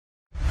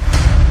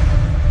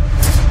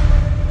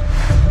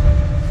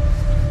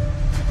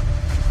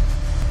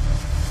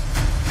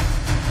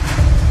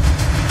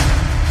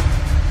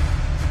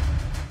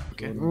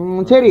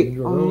சரி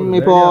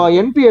இப்போ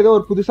என்பி ஏதோ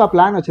ஒரு புதுசா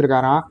பிளான்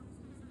வச்சிருக்காராம்.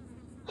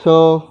 ஸோ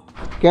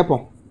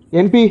கேட்போம்.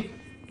 என்பி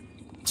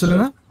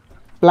சொல்லுங்க.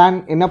 பிளான்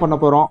என்ன பண்ண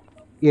போறோம்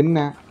என்ன?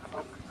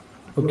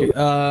 ஓகே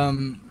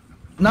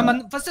நம்ம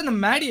ஃபர்ஸ்ட் அந்த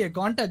மேடியை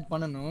காண்டாக்ட்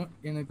பண்ணணும்.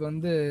 எனக்கு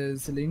வந்து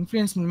சில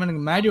இன்ஃப்ளூயன்ஸ் மூலமா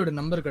எனக்கு மேடியோட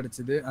நம்பர்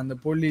கிடைச்சது. அந்த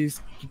போலீஸ்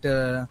கிட்ட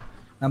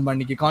நம்ம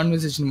அன்னைக்கு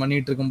கான்வர்சேஷன்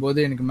பண்ணிட்டு இருக்கும்போது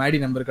எனக்கு மேடி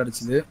நம்பர்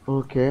கிடைச்சது.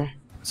 ஓகே.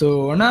 சோ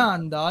ஆனா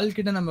அந்த ஆள்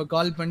கிட்ட நம்ம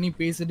கால் பண்ணி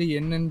பேசிட்டு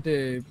என்னன்னு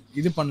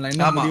இது பண்ணலாம்.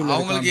 என்ன முடிவுல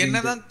அவங்களுக்கு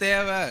என்னதான்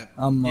தேவை,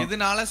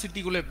 எதனால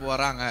சிட்டிக்குள்ள இப்போ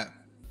வராங்க,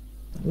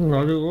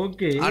 அது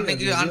ஓகே.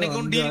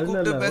 அன்னைக்கும் டீல்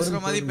கூப்பிட்டு பேசுற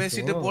மாதிரி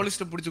பேசிட்டு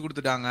போலீஸ்ட்ட புடிச்சு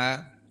கொடுத்துட்டாங்க.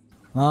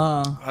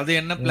 அது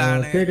என்ன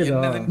பிளான்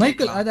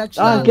மைக்கேல்? அது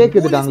एक्चुअली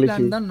கேக்குது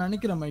டாங்லிச்சி தான்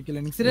நினைக்கிறேன் மைக்கேல்.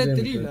 எனக்கு சரியா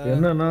தெரியல.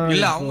 என்னன்னா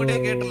இல்ல அவங்கட்டே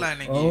கேட்டலாம்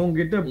இன்னைக்கு. அவங்க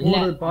கிட்ட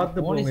போறது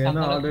பார்த்து போங்க.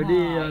 ஏன்னா ஆல்ரெடி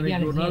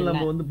அன்னைக்கு ஒரு நாள்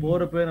நம்ம வந்து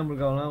போறப்ப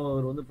நமக்கு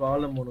அவர் வந்து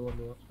ப்ராப்ளம்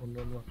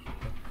ஒண்ணு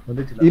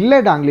இல்ல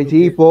டாங்லிச்சி.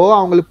 இப்போ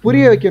அவங்களுக்கு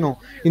புரிய வைக்கணும்.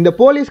 இந்த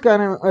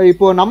போலீஸ்காரன்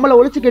இப்போ நம்மள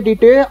ஒளிச்சு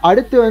கட்டிட்டு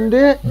அடுத்து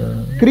வந்து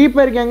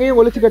கிரீப்பர்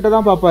கேங்கையும் ஒளிச்சு கட்ட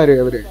தான் பாப்பாரு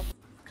அவரு.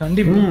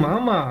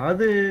 ஆமா,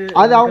 அது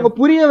அவங்க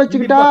புரிய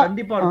வச்சுக்கிட்டா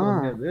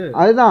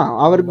அதுதான்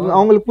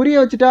அவங்களுக்கு புரிய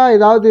வச்சுட்டா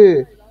ஏதாவது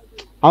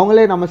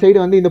அவங்களே நம்ம சைடு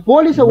வந்து இந்த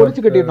போலீஸை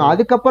ஒழிச்சு கட்டிடணும்.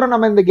 அதுக்கப்புறம்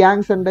நம்ம இந்த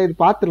கேங் சண்டை இது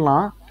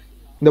பாத்துடலாம்.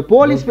 இந்த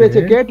போலீஸ்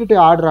பேச்சை கேட்டுட்டு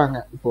ஆடுறாங்க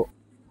இப்போ.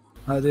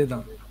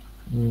 அதேதான்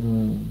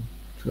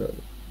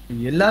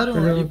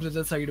எல்லாரும்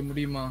பிரதர்ஸ் ஆகிட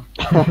முடியுமா?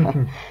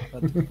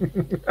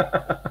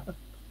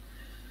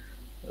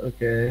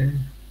 ஓகே.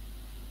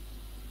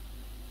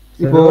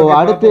 இப்போ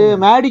அடுத்து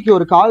மேடிக்கு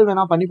ஒரு கால்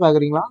வேணா பண்ணி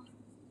பாக்குறீங்களா?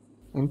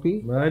 எம்பி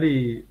மேடி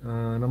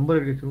நம்பர்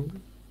இருக்கு சொல்லுங்க.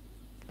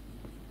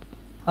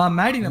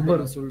 மேடி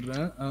நம்பர்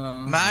சொல்றேன்.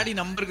 மேடி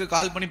நம்பருக்கு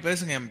கால் பண்ணி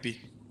பேசுங்க எம்பி.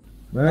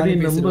 மேடி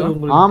நம்பர்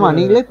உங்களுக்கு ஆமா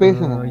நீங்களே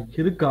பேசுங்க.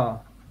 இருக்கா?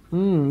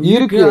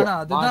 இருக்கு. ஆனா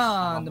அதுதான்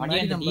அந்த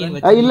மேடி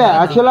நம்பர் இல்ல.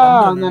 ஆக்சுவலா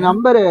அந்த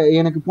நம்பர்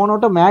எனக்கு போன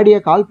வட்டம் மேடியா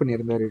கால்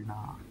பண்ணிருந்தாரு.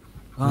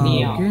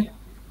 ஓகே.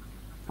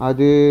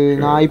 அது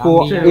நான் இப்போ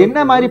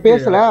என்ன மாதிரி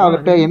பேசல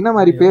அவர்கிட்ட. என்ன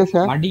மாதிரி பேச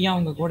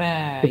அவங்க கூட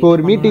இப்போ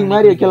ஒரு மீட்டிங்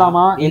மாதிரி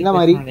வைக்கலாமா? என்ன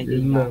மாதிரி?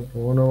 இல்ல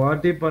போன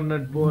வாட்டி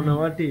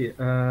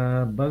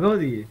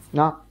பகவதி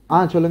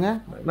சொல்லுங்க.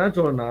 என்ன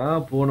சொல்றேன்னா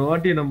போன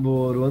வாட்டி நம்ம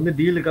ஒரு வந்து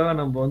டீலுக்காக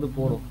நம்ம வந்து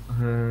போனோம்.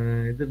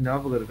 இது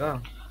ஞாபகம் இருக்கா?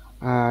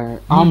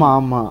 ஆமா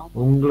ஆமா.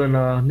 உங்களை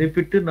நான்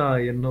அனுப்பிட்டு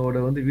நான் என்னோட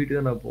வந்து வீட்டுக்கு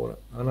தான் நான்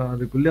போறேன். ஆனா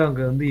அதுக்குள்ளே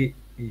அங்க வந்து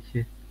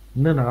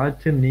என்ன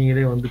ஆச்சுன்னு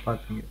நீங்களே வந்து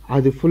பாத்தீங்க.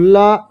 அது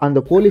ஃபுல்லா அந்த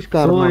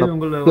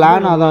போலீஸ்காரங்களோட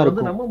பிளானா தான்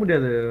இருக்கும். நம்ப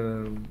முடியாது.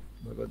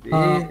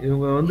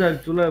 இவங்க வந்து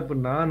ஆக்சுவலா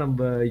எப்படின்னா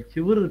நம்ம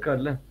இவர்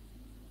இருக்கார்ல,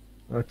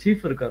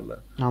 சீஃப் இருக்கார்ல,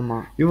 ஆமா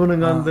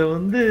இவனுங்க அந்த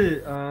வந்து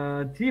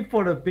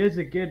சீஃபோட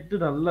பேச்ச கேட்டு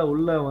நல்லா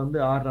உள்ள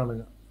வந்து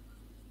ஆடுறானுங்க.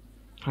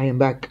 ஐ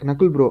அம் பேக்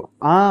நக்குல் ப்ரோ.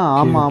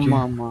 ஆமா ஆமா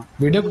ஆமா.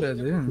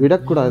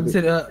 விடக்கூடாது.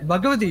 சரி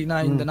பகவதி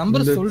நான் இந்த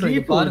நம்பர்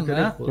சொல்றேன் பாருங்க.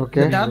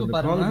 ஓகே டேப்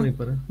பாருங்க.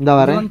 இந்த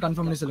வரேன்.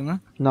 கன்ஃபார்ம் பண்ணி சொல்லுங்க.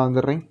 நான்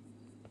வந்துறேன்.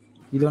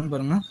 இதுன்னு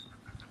பாருங்க.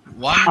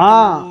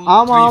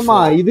 ஆமா ஆமா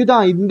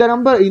இதுதான்.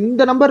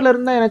 இந்த நம்பர்ல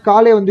இருந்தா எனக்கு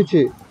காலே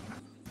வந்துச்சு.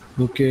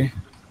 Okay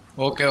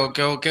okay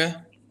okay okay.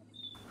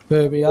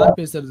 யார்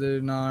பேசுறது?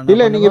 நான்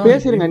இல்ல நீங்க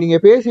பேசிருங்க. நீங்க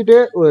பேசிட்டு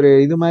ஒரு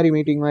இது மாதிரி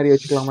மீட்டிங் மாதிரி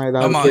வச்சுக்கலாமா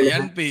ஏதாவது? ஆமா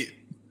என்பி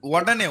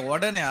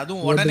உடனே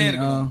அதுவும் உடனே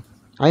இருக்கு.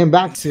 ஐ அம்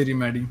பேக். சரி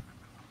மேடி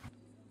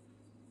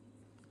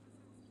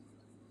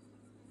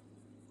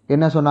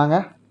என்ன சொன்னாங்க?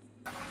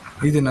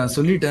 இது நான்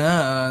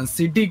சொல்லிட்டேன்.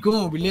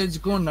 சிட்டிக்கும்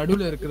வில்லேஜுக்கும்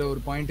நடுவுல இருக்கிற ஒரு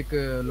பாயிண்ட்க்கு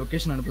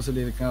லொகேஷன் அனுப்ப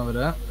சொல்லியிருக்கேன்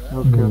அவரை.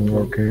 Okay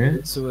okay.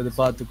 சோ அது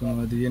பாத்துக்கணும்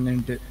அது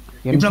என்னன்னு.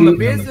 இப்போ நம்ம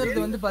பேசுறது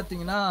வந்து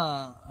பாத்தீங்கன்னா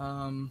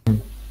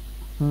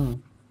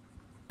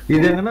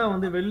இது என்னன்னா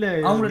வந்து வெளில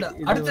அவங்களோட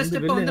அடுத்த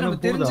ஸ்டெப் வந்து நம்ம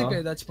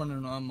தெரிஞ்சுக்க ஏதாச்சும்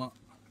பண்ணனும். ஆமா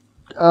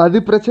அது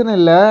பிரச்சனை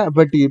இல்ல.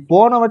 பட்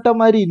போன வட்டம்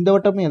மாதிரி இந்த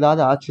வட்டமும்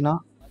ஏதாவது ஆச்சுனா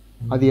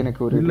அது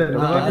எனக்கு ஒரு இல்ல.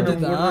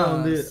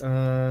 வந்து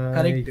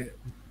கரெக்ட்.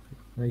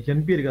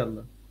 என்பி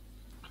இருக்கார்ல,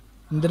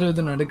 இந்த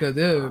இது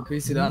நடக்காது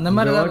பேசிரா அந்த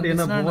மாதிரி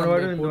என்ன போன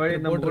வாட்டி இந்த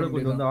வாட்டி நம்ம கூட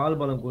கொஞ்சம் வந்து ஆள்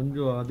பலம்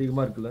கொஞ்சம்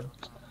அதிகமா இருக்குல.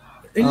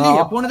 இல்ல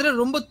போன தடவை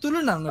ரொம்ப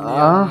துளுனாங்க.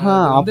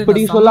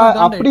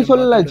 அப்படி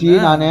சொல்லல ஜி.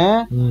 நானு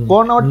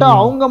போன வட்டம்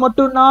அவங்க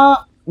மட்டும்னா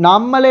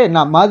நம்மளே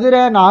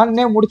மதுரை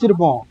நானே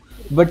முடிச்சிருப்போம்.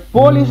 பட்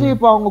போலீஸ்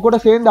இப்ப அவங்க கூட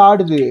சேர்ந்து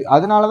ஆடுது.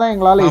 அதனாலதான்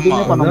எங்களால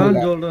எதுவுமே பண்ண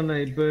முடியல. சொல்றேன்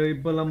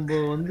இப்ப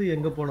நம்ம வந்து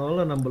எங்க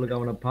போனாலும் நம்மளுக்கு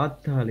அவனை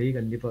பார்த்தாலே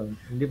கண்டிப்பா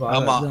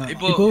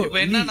இப்போ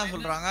என்ன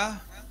சொல்றாங்க?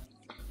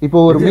 இப்போ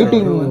ஒரு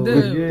மீட்டிங் வந்து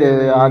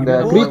அந்த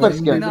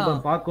கிரீப்பர்ஸ் கேங்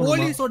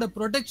போலீஸோட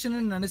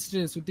ப்ரொடெக்ஷன் நினைச்சிட்டு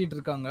சுத்திட்டு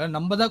இருக்காங்க.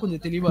 நம்ம தான்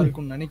கொஞ்சம் தெளிவா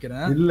இருக்கும்னு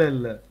நினைக்கிறேன்.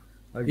 இல்ல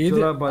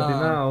ஆக்சுவலா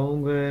பாத்தீங்கன்னா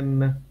அவங்க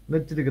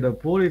நினைச்சிருக்கிற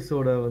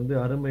போலீஸோட வந்து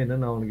அருமை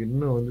என்னன்னு அவனுக்கு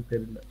இன்னும் வந்து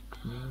தெரியல.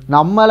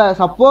 நம்மள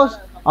சப்போஸ்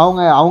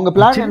அவங்க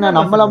பிளான் என்ன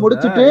நம்மள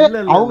முடிச்சிட்டு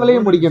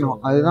அவங்களையும் முடிக்கணும்.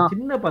 அதுதான்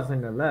சின்ன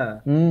பசங்கள்ல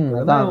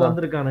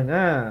வந்திருக்கானுங்க.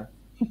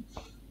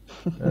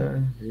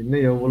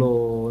 இன்னும் எவ்வளவு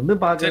வந்து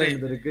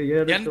பாக்குறது இருக்கு.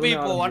 என்பி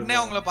இப்போ உடனே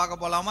அவங்கள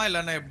பார்க்க போலாமா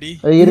இல்லனா எப்படி?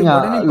 இருங்க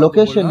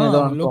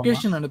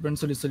லொகேஷன்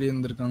அனுப்புன்னு சொல்லி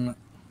இருந்திருக்காங்க.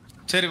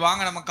 சரி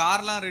வாங்க நம்ம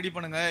கார்லாம் ரெடி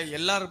பண்ணுங்க.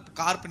 எல்லாரும்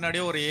கார்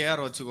பின்னாடியே ஒரு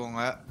ஏஆர்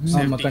வச்சுக்கோங்க.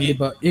 ஆமா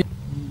கண்டிப்பா.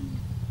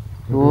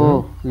 ஓ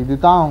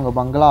இதுதான் அவங்க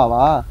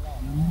பங்களாவா?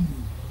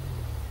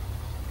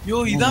 யோ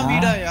இதான்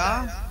வீடாயா?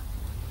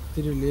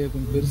 தெரியலையே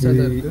கொஞ்சம் பெருசா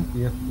தான் இருக்கு.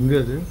 எங்க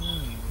அது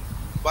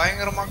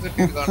பயங்கரமா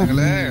கட்டி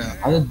இருக்கானுங்களே.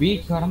 அது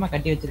பீச் ஓரமா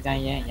கட்டி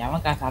வச்சிருக்காங்க.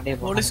 எவன் காசு ஆட்டே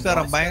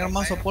போலீஸ்காரன்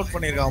பயங்கரமா சப்போர்ட்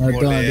பண்ணிருக்கான்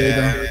போல.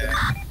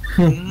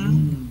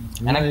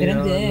 எனக்கு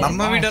தெரிஞ்சு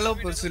நம்ம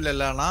வீடெல்லாம் பெருசு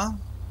இல்லலனா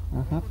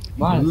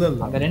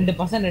அந்த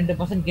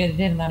 2%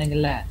 கேட்டுட்டே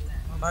இருந்தானுங்கல்ல.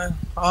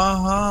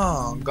 ஆஹா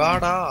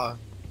காடா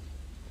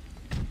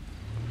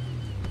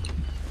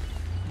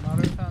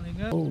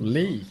ஓ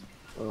லே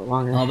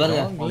வாங்க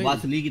பாருங்க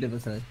பாஸ் லீ கிட்ட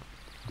பேசுறாரு.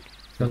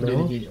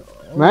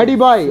 மேடி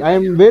பாய் ஐ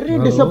அம் வெரி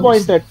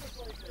டிசப்பாயிண்டட்.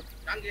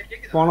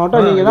 போனோட்ட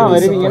நீங்க தான்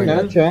வருவீங்கன்னு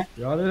நினைச்சேன்.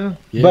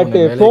 பட்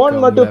ஃபோன்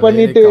மட்டும்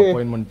பண்ணிட்டு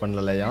அப்பாயின்ட்மென்ட்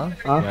பண்ணலையா?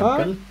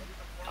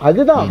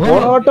 அதுதான்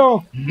போனோட்டம்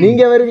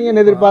நீங்க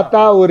வருவீங்கன்னு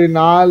எதிர்பார்த்தா ஒரு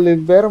 4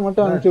 பேரை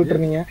மட்டும் அனுப்பிச்சு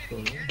விட்டுறீங்க.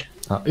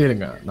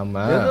 இருங்க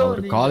நம்ம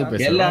ஒரு கால்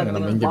பேசலாம்.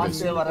 நம்ம இங்க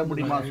பேச வர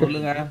முடியுமா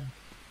சொல்லுங்க.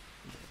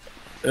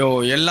 ஐயோ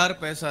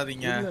எல்லாரும்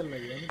பேசாதீங்க.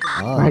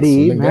 மேடி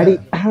மேடி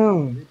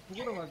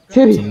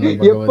சரி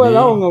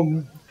எப்பதான் உங்க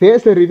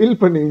ஃபேஸ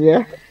ரிவீல் பண்ணுவீங்க?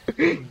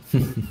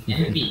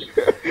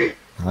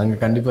 நாங்க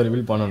கண்டிப்பா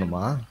ரிவீல்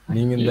பண்ணணுமா?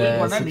 நீங்க இந்த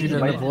சிட்டில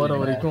இருந்து போற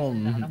வரைக்கும்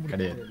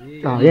கிடையாது.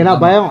 ஏன்னா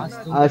பயம்.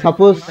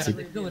 சப்போஸ்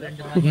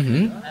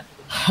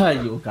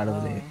ஐயோ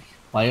கடவுளே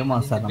பயமா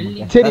சார்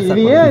நமக்கு. சரி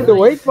இது ஏன் இந்த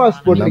ஒயிட்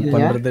மாஸ்க் போட்டுருக்கீங்க?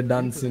 பண்றது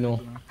டான்ஸ்னோ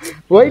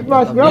ஒயிட்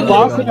மாஸ்க்னா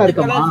பாஸ்னா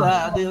இருக்குமா?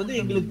 அது வந்து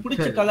எங்களுக்கு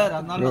பிடிச்ச கலர்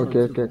அதனால. Okay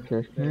okay okay.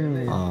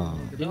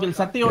 எங்கள்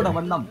சட்டையோட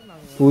வண்ணம்.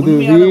 புது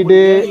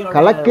வீடு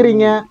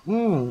கலக்குறீங்க.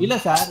 இல்ல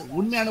சார்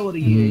உண்மையான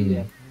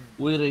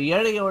ஒரு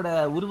ஏழையோட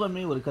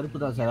உருவமே ஒரு கருப்பு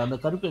தான் சார். அந்த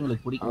கருப்பு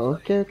எங்களுக்கு பிடிக்கும்.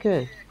 ஓகே ஓகே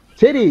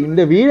சரி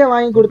இந்த வீடை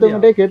வாங்கி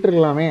கொடுத்தவங்கட்டே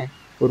கேட்டுருக்கலாமே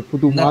ஒரு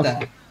புது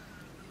மாஸ்க்.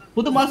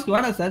 புது மாஸ்க்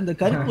வேணாம் சார். இந்த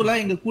கருப்பு எல்லாம்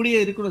எங்க கூடயே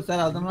இருக்கணும்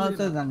சார். அதனால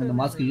சார் நாங்க இந்த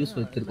மாஸ்க் யூஸ்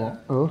வச்சிருக்கோம்.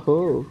 ஓஹோ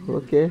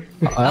ஓகே.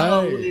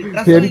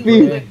 எம்பி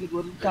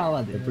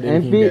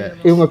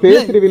இவங்க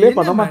பேஸ் ரிவீலே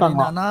பண்ண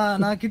மாட்டாங்க.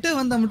 நான் கிட்ட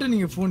வந்தா மட்டும்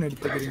நீங்க போன்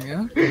எடுத்துக்கிறீங்க.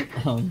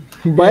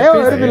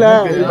 பயம் வருதுல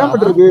என்ன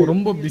பண்றது?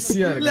 ரொம்ப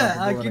பிஸியா இருக்கு. இல்ல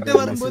கிட்ட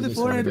வரும்போது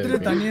போன்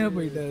எடுத்துட்டு தனியா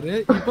போயிட்டாரு.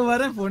 இப்ப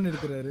வர போன்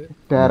எடுக்கறாரு.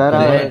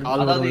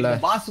 அதாவது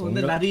பாஸ்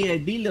வந்து நிறைய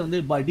டீல்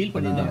வந்து டீல்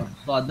பண்ணிட்டாங்க.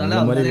 சோ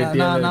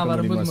அதனால நான்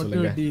வரும்போது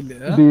மட்டும்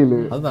டீல்.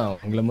 அதான்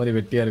உங்கள மாதிரி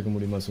வெட்டியா இருக்க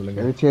முடியுமா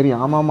சொல்லுங்க. சரி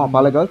ஆமா ஆமா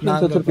பல கேர்ள்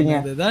ஃப்ரெண்ட்ஸ் வச்சிருப்பீங்க.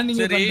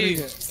 சரி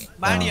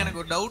மேடி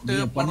எனக்கு ஒரு டவுட்.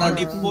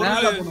 பண்ணாடி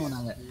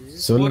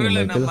பொருள்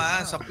நம்ம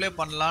சப்ளை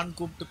பண்ணலாம்னு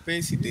கூப்பிட்டு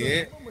பேசிட்டு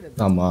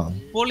ஆமா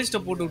போலீஸ்ட்ட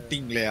போட்டு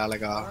விட்டீங்களே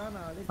அழகா.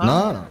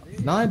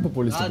 நான் இப்ப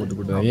போலீஸ்ட்ட போட்டு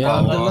விட்டேன். ஏன்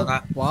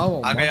அதெல்லாம்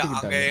பாவம்.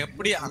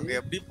 அங்க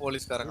எப்படி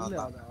போலீஸ்காரங்க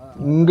வந்தாங்க?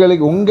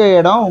 உங்களுக்கு உங்க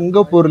இடம்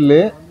உங்க பொருள்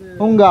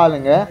உங்க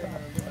ஆளுங்க.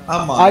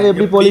 ஆமா அது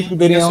எப்படி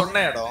போலீஸ்க்கு தெரியும்?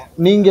 சொன்ன இடம்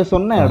நீங்க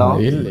சொன்ன இடம்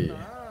இல்லை.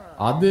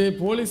 அது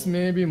போலீஸ்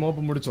மேபி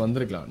மோப்ப முடிச்சு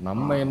வந்திருக்கலாம்.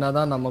 நம்ம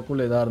என்னதான்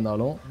நமக்குள்ள எதா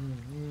இருந்தாலும்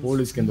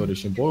போலீஸ்க்கு எந்த ஒரு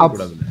விஷயம் போக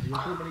கூடாது.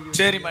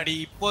 சரி மேடி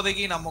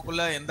இப்போதைக்கு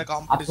நமக்குள்ள எந்த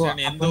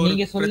காம்படிஷன் எந்த ஒரு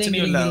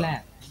பிரச்சனையும் இல்ல.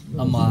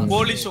 ஆமா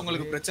போலீஸ்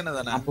உங்களுக்கு பிரச்சனை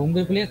தானே? அப்ப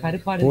உங்களுக்குள்ளே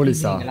கருப்பாடு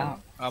போலீஸா?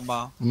 ஆமா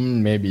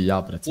மேபி யா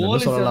பிரச்சனை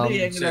போலீஸ் சொல்லலாம்.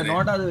 வந்து எங்களை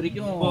நோடாத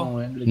வரைக்கும்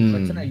எங்களுக்கு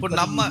பிரச்சனை. இப்போ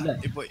நம்ம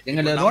இப்போ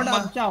எங்களை நோடா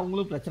வச்சா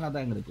அவங்களுக்கு பிரச்சனை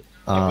தான் எங்களுக்கு.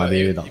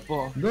 அதேதான்.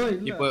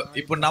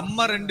 இப்போ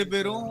நம்ம ரெண்டு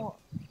பேரும்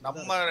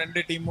நம்ம ரெண்டு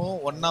டீமும்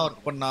ஒண்ணா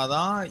ஒர்க்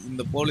பண்ணாதான்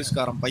இந்த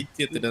போலீஸ்காரன்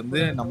பைத்தியத்துல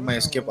இருந்து நம்ம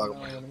எஸ்கேப் ஆக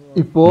முடியும்.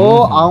 இப்போ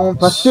அவன்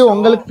ஃபர்ஸ்ட்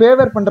உங்களுக்கு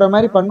ஃபேவர் பண்ற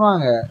மாதிரி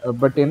பண்ணுவாங்க.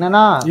 பட்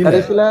என்னன்னா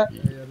கடைசில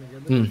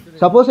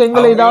சப்போஸ்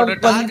எங்களை ஏதாவது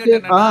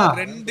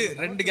பண்ணிட்டு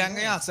ரெண்டு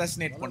கேங்கையும்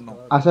அசாசினேட்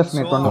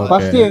பண்ணனும்.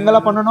 ஃபர்ஸ்ட் எங்களை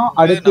பண்ணனும்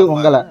அடுத்து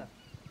உங்களை.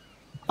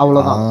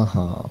 அவ்வளவுதான்.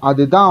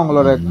 அதுதான்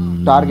அவங்களோட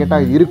டார்கெட்டா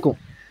இருக்கும்.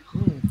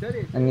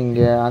 நீங்க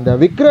அந்த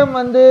விக்ரம்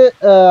வந்து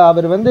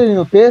அவர் வந்து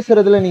நீங்க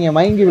பேசுறதுல நீங்க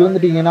மயங்கி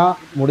விழுந்துட்டீங்கன்னா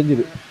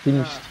முடிஞ்சுது.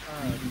 ஃபினிஷ்.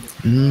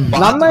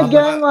 நம்ம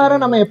கேங் வேற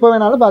நம்ம எப்ப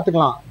வேணாலும்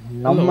பாத்துக்கலாம்.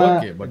 நம்ம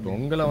பட்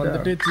உங்களை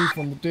வந்துட்டு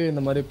சீஃப் வந்துட்டு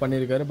இந்த மாதிரி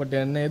பண்ணிருக்காரு. பட்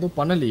என்ன எதுவும்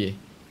பண்ணலையே.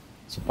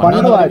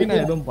 பண்ணுவாரு.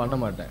 நான் எதுவும் பண்ண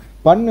மாட்டேன்.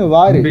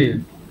 பண்ணுவாரு.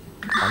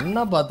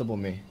 பண்ணா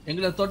பாத்துப்போமே.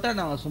 எங்களை தொட்டா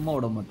நாங்க சும்மா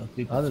விட மாட்டோம்.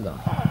 அதுதான்.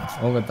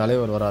 உங்க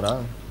தலைவர் வராரா?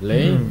 லே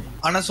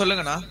ஆனா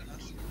சொல்லுங்கண்ணா.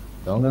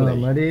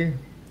 மாதிரி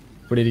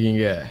எப்படி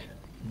இருக்கீங்க?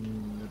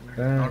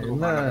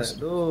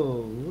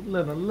 ஊர்ல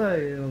நல்லா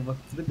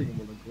வந்துட்டீங்க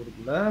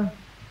ஊருக்குள்ள.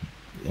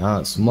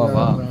 சும்மா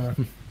வா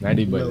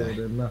மேடி பாய்.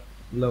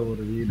 நல்ல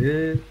ஒரு வீடு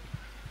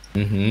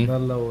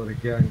நல்ல ஒரு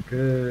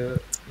கேங்கு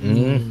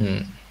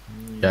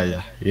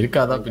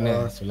இருக்காதா பின்ன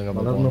சொல்லுங்க.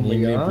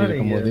 நீங்களே இப்படி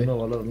இருக்கும்போது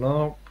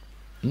வளரணும்.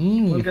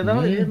 உங்களுக்கு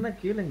ஏதாவது என்ன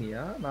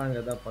கேளுங்கயா. நாங்க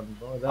ஏதாவது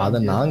பண்றோம்.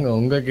 அத நாங்க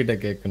உங்ககிட்ட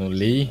கேட்கணும்.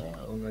 லீ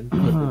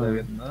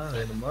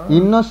வேணுமா?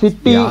 இன்னும்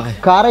சிட்டி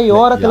கரை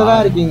ஓரத்துல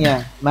தான் இருக்கீங்க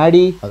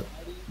மேடி.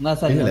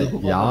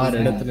 யார்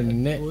இடத்துல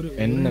நின்னு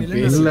என்ன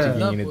பேசிட்டு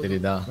இருக்கீங்கன்னு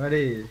தெரியுதா?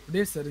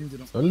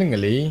 சொல்லுங்க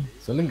லீ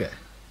சொல்லுங்க.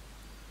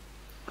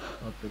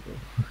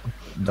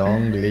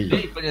 டாங்லி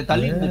கொஞ்சம்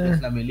தள்ளி இருந்து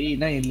பேசலாமே. லீ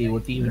என்ன இல்ல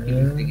ஒட்டி விட்டு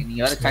நீங்க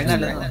வேற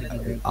சைனால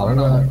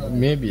அவங்க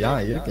மேபியா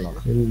இருக்கலாம்.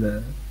 இல்ல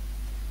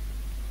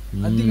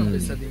அதிகம்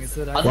பேசாதீங்க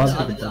சார்.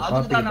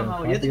 அதுதான் நம்ம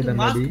எதுக்கு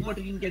மாஸ்க்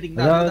போட்டுக்கின்னு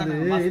கேட்டிங்களா?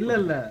 அதாவது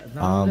இல்ல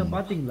நாங்க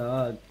பாத்தீங்களா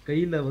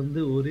கையில வந்து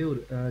ஒரே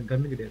ஒரு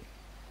கன் கிடையாது.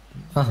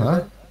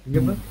 இங்க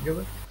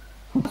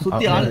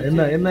சுத்தி ஆளு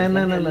என்ன என்ன என்ன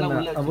என்ன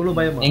அவ்வளவு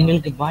பயமா?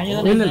 எங்களுக்கு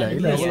பயம்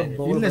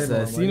இல்ல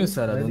சார் சீனு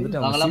சார் அது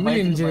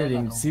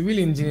வந்துட்டு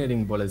சிவில்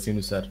இன்ஜினியரிங் போல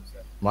சீனு சார்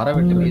மர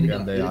வெட்டுறதுக்கு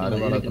அந்த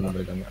அறுவாளை கொண்டு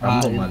வந்திருக்காங்க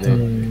ஆமா அது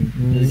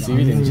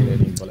சிவில்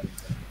இன்ஜினியரிங் போல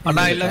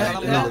அண்ணா இல்ல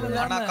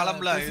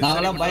கிளம்பலாம்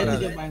நாங்கலாம்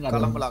பயந்துட்டே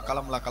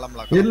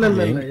கிளம்பலாம் இல்ல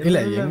இல்ல இல்ல இல்ல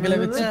எங்களை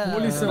வச்சு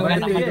போலீஸ்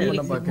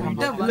பண்ண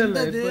பாக்குறீங்க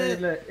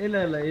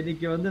இல்ல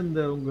இன்னைக்கு வந்து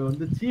இந்த உங்க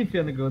வந்து சீஃப்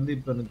எனக்கு வந்து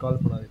இப்ப எனக்கு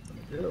கால் பண்ணாரு.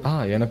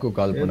 எனக்கும்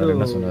கால் பண்ணாரு.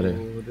 என்ன சொன்னாரு?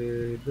 ஒரு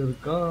இது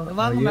இருக்கா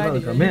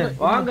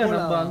வாங்க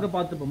நம்ம அங்க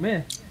பாத்துப்போமே.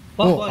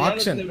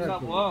 ஆக்ஷன்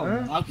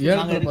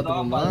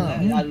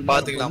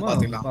பாத்துக்கலாம்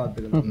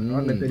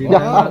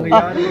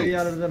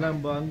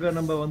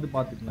நம்ம வந்து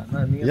பாத்துக்கலாம்.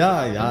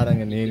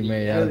 யாரங்க நேர்மை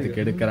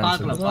யாருக்கு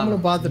எடுக்கிறான்னு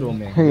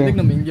பாத்துடுவோமே.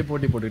 நம்ம இங்க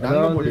போட்டி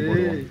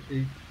போட்டுக்கிட்டு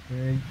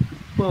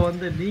இப்ப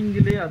வந்து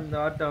நீங்களே அந்த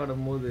ஆட்டம்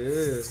ஆடும் போது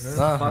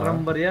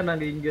பரம்பரையா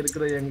நாங்க இங்க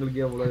இருக்கிற எங்களுக்கு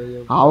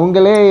எவ்வளவு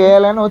அவங்களே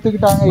ஏலன்னு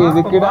ஒத்துக்கிட்டாங்க.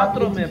 இதுக்கு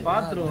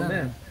பாத்துருவோமே.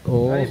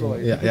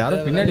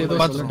 யாரும் பின்னாடி ஏதோ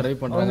ட்ரை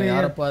பண்றாங்க.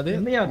 யாரப்பா அது?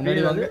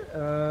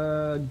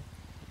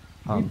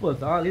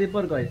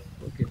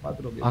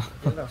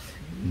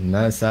 என்ன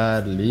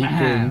சார்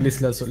லீக்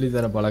இங்கிலீஷ்ல சொல்லி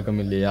தர பழக்கம்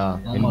இல்லையா?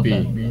 என்பி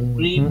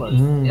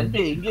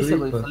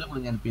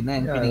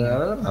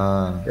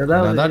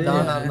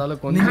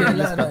இருந்தாலும் கொஞ்சம்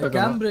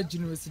கேம்பிரிட்ஜ்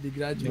யுனிவர்சிட்டி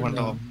கிராஜுவேட்.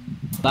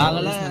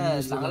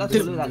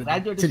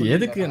 சரி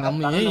எதுக்கு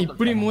நம்ம ஏன்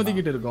இப்படி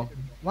மோதிக்கிட்டு இருக்கோம்?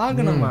 வாங்க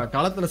நம்ம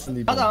களத்துல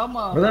சந்திக்கலாம்.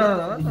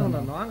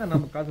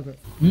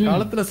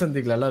 களத்துல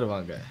சந்திக்கலாம் எல்லாரும்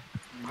வாங்க.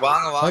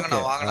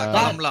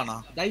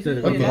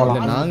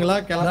 நாங்களா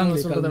கிளம்ப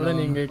சொல்றதை விட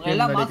நீங்க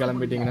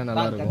கிளம்பிட்டீங்கன்னா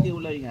நல்லா இருக்கும்.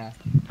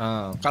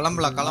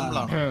 கிளம்பலாம்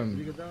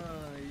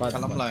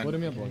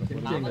பொறுமையா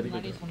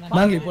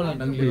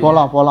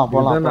போலாம்.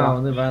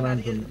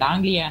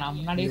 நான்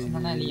முன்னாடியே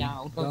சொன்னேன் இல்லையா?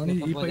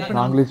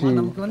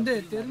 நமக்கு வந்து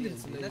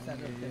தெரிஞ்சிருச்சு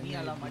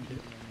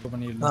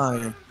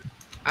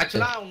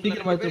ஆக்சுவலா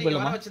உங்களுக்கு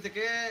வர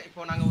வச்சதுக்கு இப்போ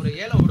நாங்க ஒரு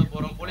ஏலம் விட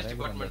போறோம் போலீஸ்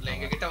டிபார்ட்மெண்ட்ல.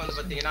 எங்க கிட்ட வந்து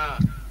பாத்தீங்கன்னா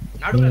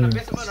நடுவுல நான்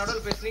பேசும்போது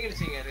நடுவுல பேசுனீங்கன்னு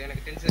வச்சுங்க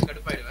எனக்கு டென்ஷன்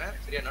கடுப்பாயிடுவேன்.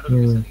 சரியா? நடுவுல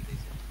பேசாதீங்க.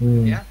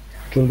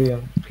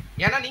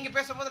 ஏன்னா நீங்க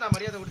பேசும்போது நான்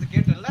மரியாதை கொடுத்து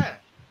கேட்டேன்ல,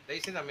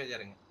 தயவு செய்து அமைதியா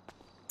இருங்க.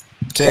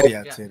 சரியா?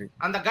 சரி.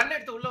 அந்த கன்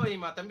எடுத்து உள்ள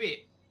வைமா தம்பி.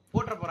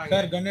 போட்ற போறாங்க.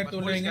 சார் கன் எடுத்து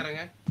உள்ள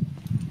வைங்க.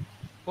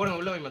 போடுங்க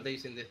உள்ள வைமா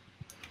தயவு செய்து.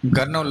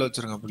 கன் உள்ள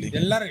வச்சிருங்க புலி.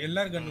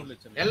 எல்லாரும் கன் உள்ள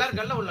வச்சிருங்க. எல்லாரும்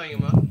கன்ல உள்ள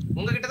வைங்கமா.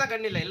 உங்ககிட்ட தான்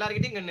கன் இல்ல,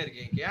 எல்லார்கிட்டயும் கன்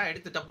இருக்கு. ஓகேயா?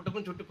 எடுத்து டப்பு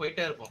டப்புன்னு சுட்டு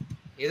போயிட்டே இருப்போம்.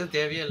 எதுவும்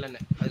தேவையே இல்லன்னு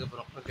அதுக்கு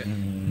அப்புறம். ஓகே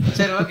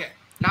சரி ஓகே.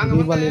 நாங்க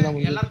வந்து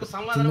எல்லாருக்கும்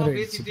சமாதானமா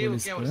பேசிட்டு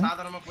ஓகே ஒரு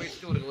சாதாரணமா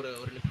போயிட்டு ஒரு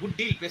ஒரு குட்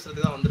டீல்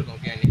பேசுறதுக்கு தான் வந்திருக்கோம்.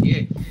 ஓகே இன்னைக்கு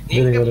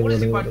நீங்க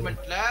போலீஸ்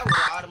டிபார்ட்மெண்ட்ல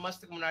ஒரு 6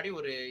 மாசத்துக்கு முன்னாடி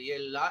ஒரு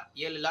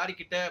 7 லாரி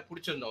கிட்ட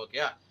புடிச்சிருந்தோம்.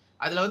 ஓகே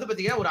அதுல வந்து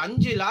பாத்தீங்கன்னா ஒரு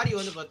 5 லாரி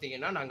வந்து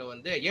பாத்தீங்கன்னா நாங்க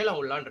வந்து ஏலம்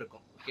உள்ளான்னு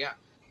இருக்கோம். ஓகே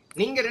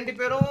நீங்க 2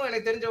 பேரும்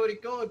எனக்கு தெரிஞ்ச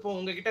வரைக்கும் இப்போ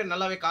உங்ககிட்ட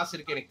நல்லாவே காசு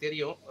இருக்கு எனக்கு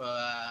தெரியும்.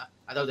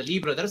 அதாவது லீ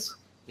பிரதர்ஸ்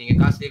நீங்க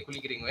காசுலயே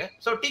குளிக்கிறீங்க.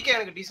 ஸோ டிகே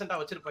எனக்கு டீசெண்டா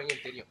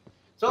வச்சிருப்பாங்கன்னு தெரியும்.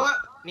 ஸோ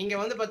நீங்க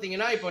வந்து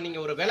பாத்தீங்கன்னா இப்போ நீங்க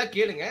ஒரு விலை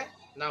கேளுங்க,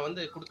 நான்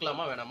வந்து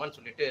குடுக்கலாமா வேணாமான்னு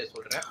சொல்லிட்டு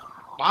சொல்றேன்.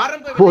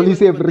 ஆரம்ப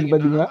போலீஸ் எப்படி இருக்கு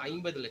பாத்தீங்களா?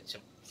 50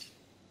 லட்சம்.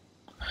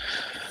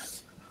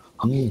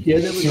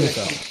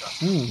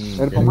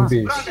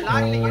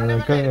 நீங்க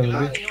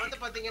வந்து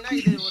பாத்தீங்கன்னா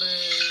இது ஒரு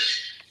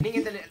நீங்க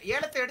இந்த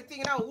ஏலத்தை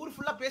எடுத்தீங்கன்னா ஊர்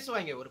ஃபுல்லா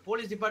பேசுவாங்க. ஒரு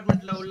போலீஸ்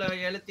டிபார்ட்மெண்ட்ல உள்ள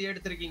ஏலத்தை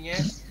எடுத்துருக்கீங்க.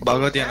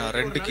 பகவதியா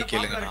ரெண்டுக்கு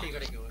கேளுங்க.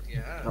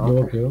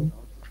 ஓகே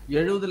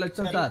 70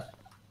 லட்சம் சார்.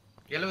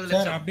 70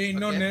 லட்சம்.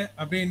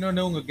 அப்படியே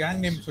இன்னொன்னு உங்க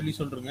கேங் நேம் சொல்லி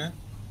சொல்றீங்க.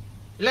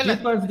 இல்ல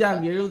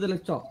கேங் 70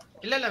 லட்சம்.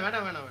 இல்ல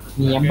வேணாம்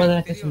நீ 80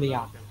 லட்சம்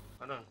சொல்லியா?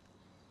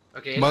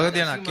 ஓகே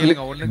பகவதியா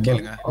கேளுங்க. ஒண்ணு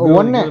கேளுங்க.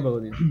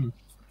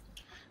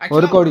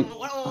 ஒரு கோடி.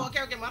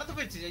 ஓகே மறந்து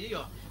போயிடுச்சு.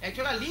 ஐயோ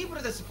ஆக்சுவலா லீ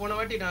பிரதர்ஸ் போன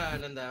வாட்டி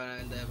நான் இந்த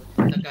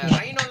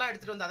ரைனோலாம்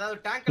எடுத்துட்டு வந்து அதாவது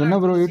டேங்க் என்ன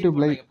ப்ரோ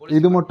யூடியூப்ல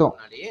இது மட்டும்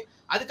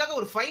அதுக்காக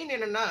ஒரு ஃபைன்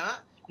என்னன்னா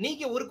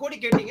நீங்க 1 கோடி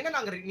கேட்டீங்கன்னா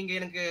நாங்க நீங்க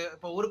எனக்கு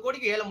இப்ப 1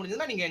 கோடிக்கு ஏலம்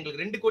முடிஞ்சதுன்னா நீங்க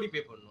எங்களுக்கு 2 கோடி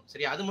பே பண்ணணும்.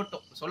 சரி அது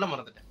மட்டும் சொல்ல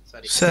மறந்துட்டேன்.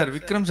 சரி சார்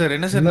விக்ரம் சார்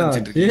என்ன சார்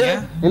நினைச்சிட்டு இருக்கீங்க?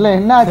 இல்ல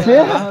என்ன ஆச்சு?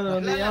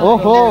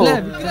 ஓஹோ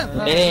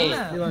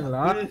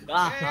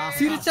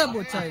சிரிச்சா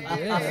போச்சா இது?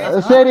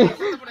 சரி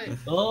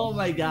ஓ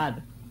மை காட்.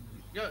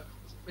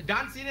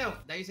 டான்ஸ் சீனே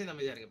தயவு செய்து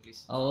அமைதியா இருங்க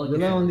ப்ளீஸ்.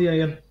 இதெல்லாம் வந்து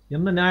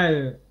என்ன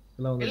நியாயம்?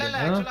 இல்ல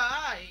ஆக்சுவலா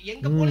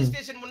எங்க போலீஸ்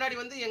ஸ்டேஷன் முன்னாடி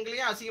வந்து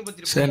எங்களையே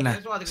அசிங்கப்படுத்திருப்பாங்க.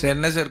 சோ அதுக்கு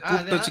என்ன சார்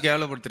கூப்பிட்டு வச்சு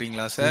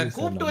கேவலப்படுத்துறீங்களா சார்?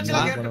 கூப்பிட்டு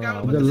வச்சுலாம்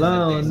கேவலப்படுத்துறீங்க. இதெல்லாம்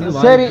வந்து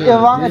சரி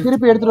வாங்க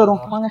திருப்பி எடுத்துட்டு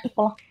வரோம். வாங்க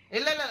போலாம்.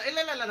 இல்ல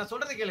நான்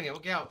சொல்றத கேளுங்க.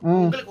 ஓகே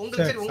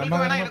உங்களுக்கு சரி உங்களுக்கு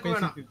வேணா எனக்கு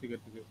வேணாம்.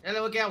 இல்ல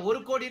ஓகே 1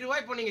 கோடி ரூபாய்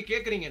இப்போ நீங்க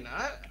கேக்குறீங்கன்னா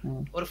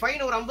ஒரு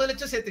ஃபைன் ஒரு 50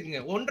 லட்சம்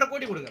சேர்த்துக்குங்க. 1.5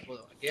 கோடி கொடுங்க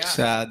போதும். ஓகே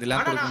சார்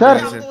அதெல்லாம் கொடுங்க சார்.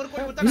 1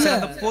 கோடி கொடுத்தா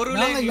அந்த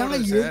பொருளே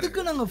எதுக்கு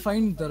நாங்க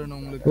ஃபைன் தரணும்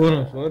உங்களுக்கு?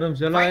 ஒரு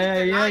செல்ல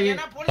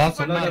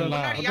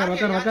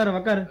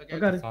வக்கார்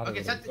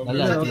ஓகே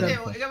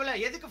சத்யதேவ்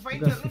எதுக்கு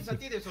ஃபைன் தரணும்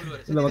சத்யதேவ்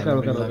சொல்லுவாரு. இல்ல வக்கார்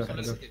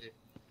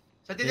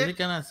சத்யதேவ்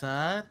எதுக்குனா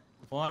சார்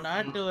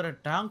போனாட்டு ஒரு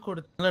டாங்க்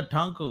கொடுத்தல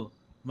டாங்கு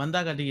மந்தா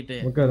கட்டிக்கிட்டு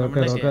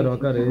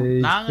வக்கார்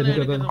நாங்க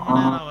எடுக்கிறது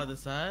மணி ஆகாது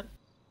சார்.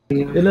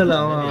 இல்ல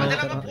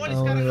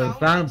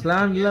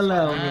பிளான் இல்ல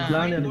அவங்க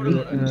பிளான் எனக்கு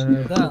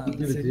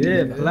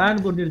பிளான்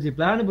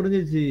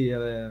புரிஞ்சிருச்சு.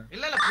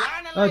 இல்ல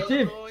பிளான்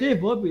சீப்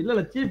சீப் ஓபி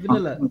இல்ல சீப்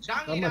இல்ல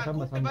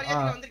சம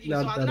இல்ல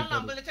அதனால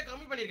 50 லட்சம்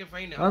கம்மி பண்ணிருக்கேன்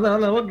ஃபைன்.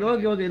 அதான்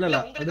ஓகே இல்ல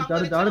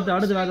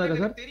அடுத்து வேற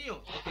சார்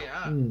தெரியும். ஓகேயா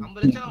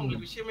 50 லட்சம்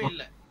உங்களுக்கு விஷயமே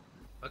இல்ல.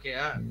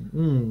 ஓகேயா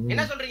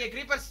என்ன சொல்றீங்க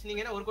கிரீப்பர்ஸ்? நீங்க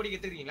என்ன 1 கோடி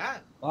எடுத்துறீங்களா?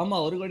 ஆமா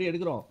 1 கோடி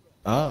எடுக்கிறோம்.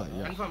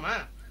 கன்ஃபார்மா?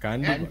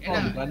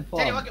 கண்டிப்பா.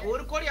 சரி ஓகே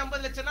 1 கோடி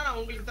 50 லட்சம்னா நான்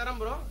உங்களுக்கு தரேன்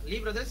ப்ரோ. லீ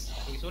பிரதர்ஸ்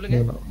நீங்க சொல்லுங்க.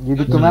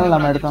 இதுக்கு மேல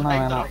நம்ம எடுத்தோம்னா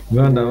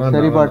வேண்டாம்.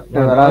 சரி பட்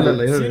வராது.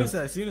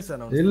 சீனு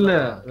சார் இல்ல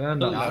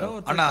வேண்டாம்.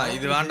 அண்ணா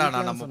இது வேண்டாம்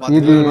நம்ம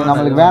இது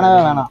நமக்கு வேணவே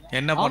வேணாம்.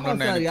 என்ன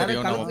பண்ணனும்னு எனக்கு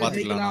தெரியும் நம்ம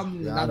பாத்துக்கலாம்.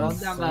 நான்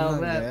வந்து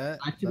அங்க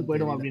அடிச்சு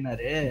போய்டும்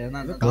அப்படினாரு.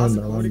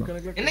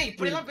 என்ன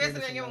இப்படி எல்லாம்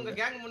பேசுறீங்க உங்க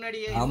கேங்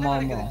முன்னாடியே? ஆமா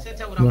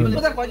சேச்சா ஒரு 50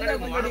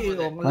 லட்சம் முன்னாடி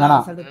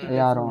வேணாம்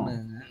யாரும்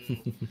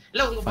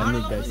இல்ல உங்க பானல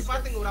போய்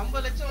பாத்துங்க ஒரு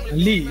 50 லட்சம்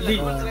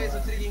உங்களுக்கு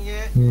வச்சிருக்கீங்க.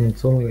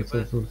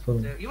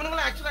 சொல்லுங்க. இவனுங்கள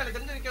एक्चुअली எனக்கு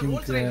தெரிஞ்ச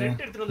ரோல்ஸ் ரைஸ்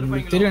ரெண்ட் எடுத்து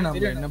வந்திருப்பாங்க. தெரியும்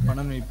நம்ம என்ன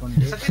பண்ணனும் இப்போ.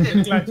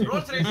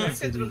 ரோல்ஸ் ரைஸ்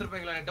ரெண்ட் எடுத்து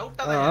வந்திருப்பாங்களா?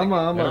 டவுட்டா தான். ஆமா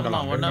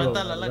ஒண்ணு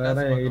விட்டா நல்ல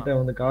காசு கிட்ட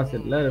வந்து காசு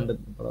இல்ல ரெண்டு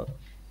பரவாயில்லை.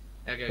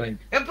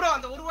 ஓகே ப்ரோ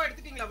அந்த 1 ரூபாய்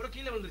எடுத்துட்டீங்களா ப்ரோ?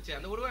 கீழ விழுந்துருச்சு.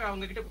 அந்த 1 ரூபாய்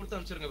அவங்க கிட்ட கொடுத்து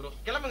அனுப்பிச்சிருங்க ப்ரோ.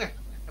 கிளம்புங்க.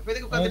 அப்ப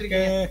எதுக்கு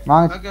உட்கார்ந்திருக்கீங்க?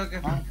 ஓகே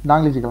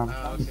டாங்கிலிச்சிக்கலாம்.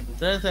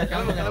 சரி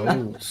கிளம்புங்க.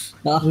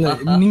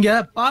 நீங்க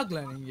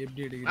பார்க்கலாம் நீங்க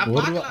எப்படி எடுக்கிறீங்க.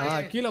 1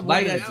 ரூபாய் கீழ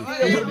போடுங்க.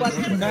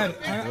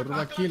 1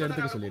 ரூபாய் கீழ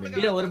எடுத்துக்க சொல்லிடுங்க.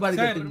 கீழ 1 ரூபாய்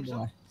எடுத்துங்க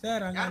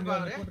சார். அங்க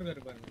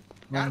போட்டுருக்காரு பாருங்க.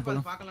 யார்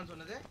பார்க்கலாம்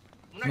சொன்னது?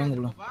 முன்னாடி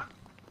பாப்பா.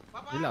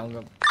 இல்ல அவங்க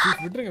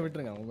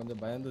விட்டுருங்க. அவங்க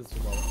கொஞ்சம் பயந்து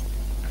சுபாவம்.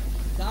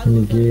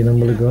 இன்னைக்கு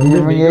நம்மளுக்கு வந்து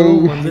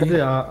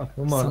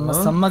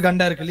செம்ம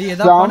கண்டா இருக்குல.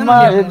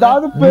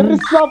 ஏதாவது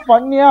பெருசா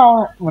பண்ணியே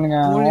அவனுங்க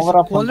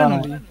ஓவரா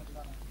பண்ணாங்க.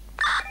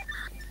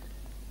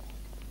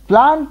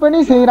 பிளான் பண்ணி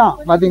செய்றான்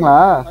பாத்தீங்களா?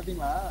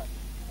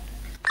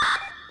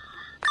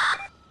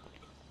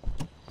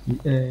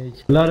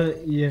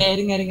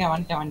 எல்லாரும் இருங்க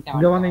வந்துட்டேன்.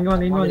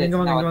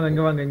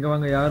 இங்க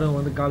வாங்க யாரும்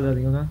வந்து கால்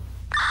வரீங்க.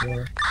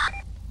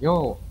 யோ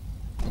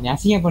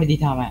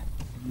அசிங்கப்படுத்திட்டான் அவன்.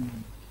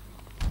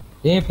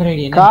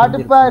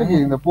 காட்டுப்பா இருக்கு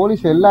இந்த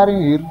போலீஸ்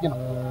எல்லாரையும்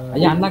இருக்கணும்.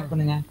 ஐயா அன்லாக்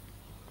பண்ணுங்க.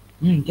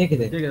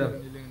 கேக்குது.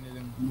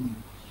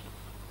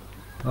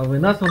 அவன்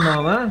என்ன சொன்னான்?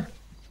 அவன்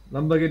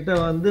நம்ம கிட்ட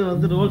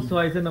வந்து ரோல்ஸ்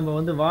ராய்ஸ் நம்ம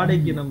வந்து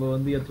வாடகைக்கு நம்ம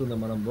வந்து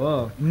எடுத்துறோம் நம்ம.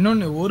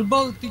 இன்னொன்னு 1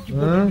 ரூபாய் தூக்கி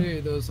போட்டுட்டு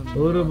ஏதோ சொன்னான்.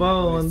 1 ரூபாய்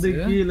வந்து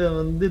கீழ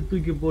வந்து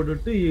தூக்கி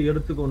போட்டுட்டு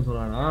எடுத்துக்கோன்னு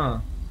சொன்னானா?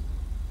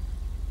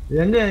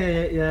 எங்க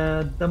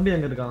தம்பி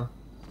எங்க இருக்கான்?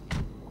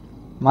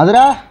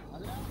 மதுரா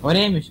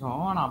ஒரே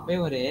நிமிஷம் நான் அப்பவே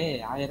ஒரு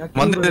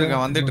 1000 வந்துட்டு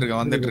இருக்கேன்.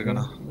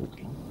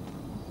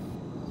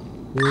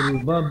 1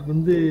 ரூபாய்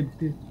வந்து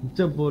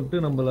மிச்ச போட்டு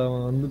நம்மள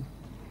வந்து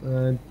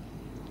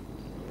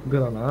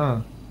குறானா?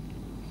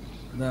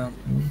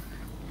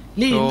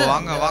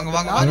 வாங்க.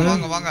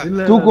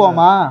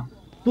 தூக்குவோமா?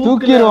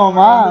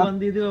 தூக்கிடுவோமா?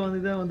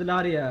 வந்து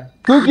லாரியா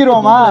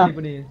தூக்கிடுவோமா?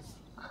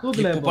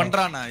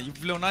 பண்றானா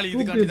இவ்வளவு நாள்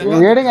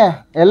இதுக்கு எடுங்க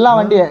எல்லா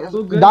வண்டியை.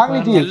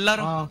 டாங்கிலிச்சி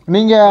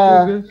நீங்க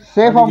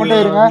சேஃபா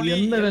மட்டும் இருங்க.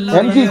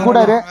 எம்ஜி கூட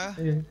இரு.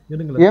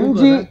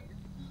 எம்ஜி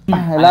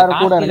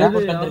எல்லாரும் கூட இருங்க.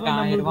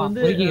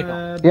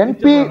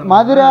 என்பி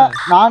மதுரை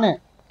நானு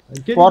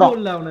போறோம்.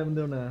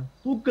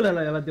 தூக்கல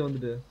எல்லாத்தையும்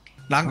வந்துட்டு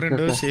நாங்க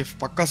ரெண்டு சேஃப்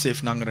பக்கா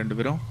சேஃப் நாங்க ரெண்டு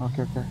பேரும்.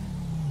 ஓகே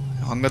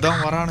அங்கதான்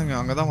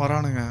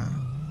வரானுங்க.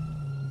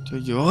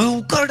 ஐயோ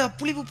உட்காடா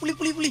புலி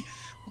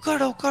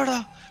உட்காடா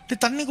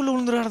தண்ணிக்குள்ள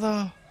விழுந்துறாடா.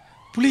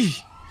 புலி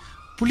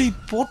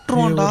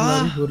போட்டுருவான்டா.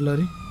 ஒரு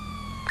லாரி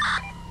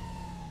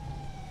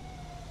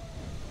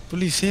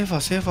புலி சேஃபா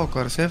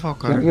உட்காரு.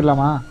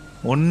 இறங்கிடலாமா?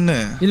 1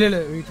 இல்ல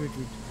வெயிட்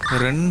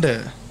 2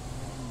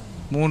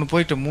 3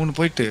 போயிட்டு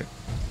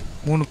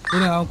 3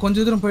 அவன் கொஞ்ச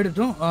தூரம்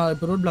போயிட்டோம்.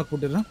 இப்போ ரோட் பிளாக்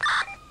போட்டுறேன்.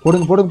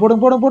 போடுங்க.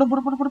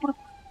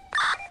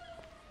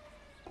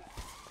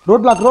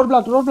 Road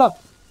black.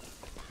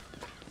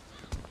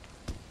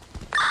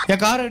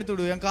 என் காரை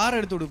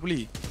எடுத்து விடு புலி.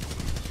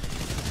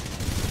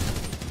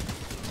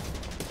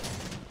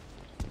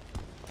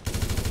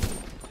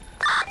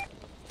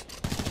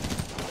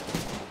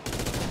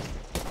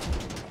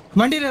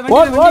 வண்டியில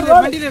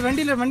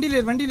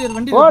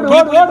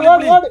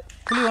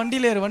புலி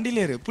வண்டியில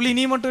ஏறு. புலி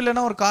நீ மட்டும்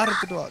இல்லனா ஒரு கார்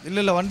எடுத்துட்டு வா.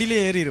 இல்ல வண்டியிலே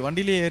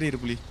ஏறிரு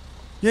புலி.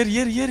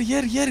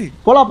 ஏறு.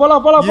 போலாம்.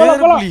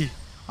 புலி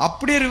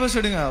அப்படியே ரிவர்ஸ்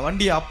எடுங்க.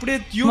 வண்டி அப்படியே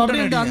யூ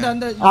டர்ன் எடுங்க.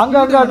 அங்க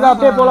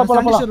அப்படியே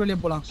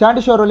போலாம்.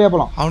 சாண்டி ஷோர் வழியா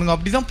போலாம். அவனுங்க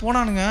அப்படிதான்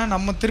போனானுங்க.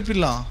 நம்ம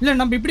திருப்பிடலாம். இல்ல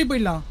நம்ம இப்படி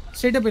போயிடலாம்.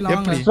 ஸ்ட்ரைட்டா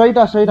போயிடலாம்.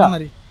 ஸ்ட்ரைட்டா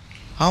மாதிரி.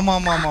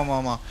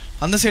 ஆமா.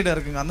 அந்த சைடு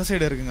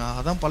இருக்குங்க.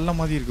 அதான் பல்ல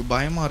மாதிரி இருக்கு.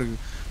 பயமா இருக்கு.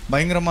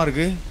 பயங்கரமா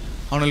இருக்கு.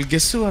 அவனுக்கு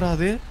கெஸ்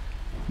வராது.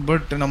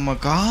 பட் நம்ம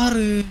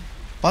காரு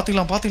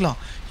பாத்துக்கலாம்.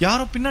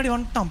 யாரோ பின்னாடி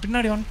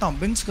வந்துட்டான்.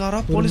 பென்ஸ் காரா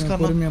போலீஸ்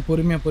காரா?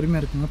 பொறுமையா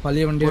இருக்குங்க.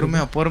 பழைய வண்டி.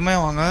 பொறுமையா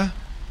வாங்க.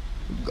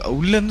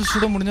 உள்ள இருந்து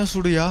சுட முடிஞ்சா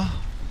சுடுயா.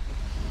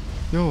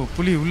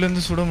 புலி உள்ள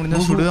இருந்து சுட முடிஞ்சா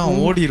சுடு.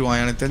 அவன் ஓடிடுவான்.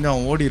 எனக்கு தெரிஞ்சு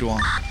அவன்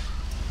ஓடிடுவான்.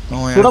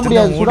 சுட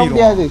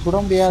முடியாது.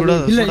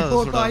 இல்ல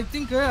இப்போ ஐ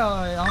திங்க்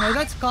அவன்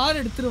ஏதாச்சும் கார்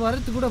எடுத்துட்டு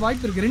வரதுக்கு கூட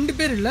வாய்ப்பு இருக்கு. 2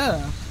 பேர் இல்ல.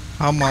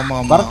 ஆமா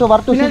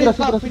வரட்டும்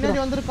சீக்கிரம் பின்னாடி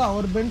வந்திருக்கான்.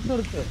 ஒரு பென்ஸ்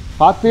இருக்கு.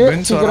 பாத்து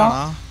சீக்கிரம்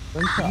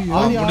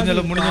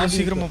முடிஞ்சல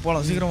சீக்கிரமா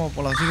போலாம்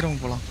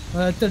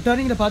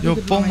டர்னிங்ல யோ பாத்து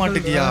போக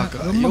மாட்டேங்கியா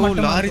யோ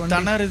லாரி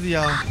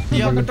தணறுதியா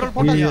யா பெட்ரோல்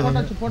போட்டியா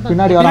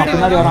பின்னாடி வரான்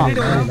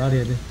லாரி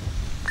அது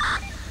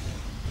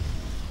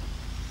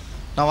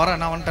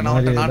நான் வந்துட்டேன்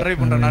நான்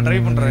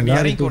டிரைவ் பண்றேன் நீ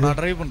இறங்கிக்கோ நான்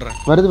டிரைவ் பண்றேன்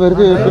வருது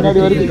பின்னாடி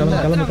வருது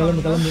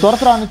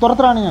கிளம்பு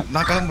துரத்துறானுங்க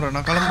நான்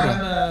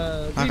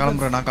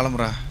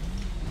கிளம்புறேன்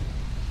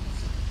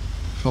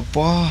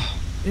அப்பா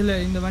இல்ல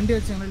இந்த வண்டி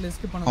வச்சு என்னால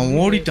எஸ்கேப் பண்ண அவன்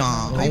ஓடிட்டான்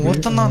அவன்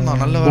ஒருத்தன் தான்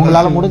இருந்தான் நல்ல வேளை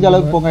உங்களால முடிஞ்ச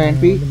அளவுக்கு போங்க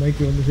என்பி மைக்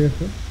வந்து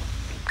சேஃப்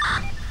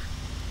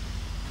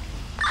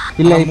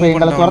இல்ல இப்போ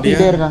எங்களை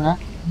துரத்திட்டே இருக்காங்க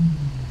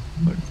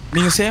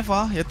நீங்க சேஃபா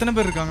எத்தனை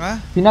பேர் இருக்காங்க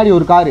பின்னாடி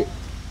ஒரு கார்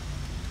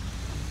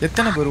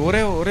எத்தனை பேர்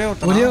ஒரே ஒரே ஒரு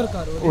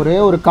கார் ஒரே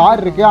ஒரு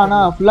கார் இருக்கு ஆனா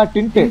ஃபுல்லா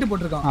டிண்ட்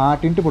போட்டுருக்கான்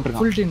டிண்ட்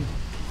போட்டுருக்கான் ஃபுல் டின்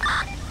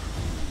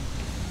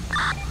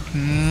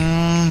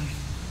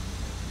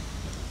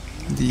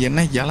இது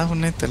என்ன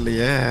இளவன்னே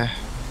தெரியலையே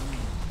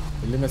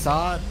இல்லங்க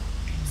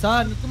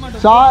சார் நிக்க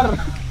மாட்டோம்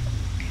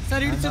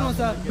சார் இடிச்சிரோம்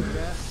சார்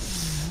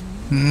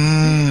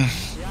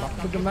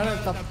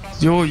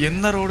யோ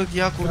என்ன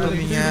ரோடுக்குயா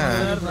கூட்டறீங்க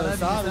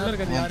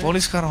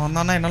போலீஸ்காரன்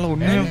வந்தானா என்னால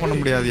ஒண்ணுமே பண்ண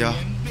முடியாதுயா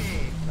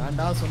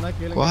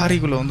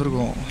குவாரிக்குள்ள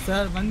வந்திருக்கோம்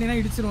சார் வண்டினா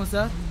இடிச்சிரோம்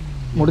சார்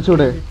முடிச்சு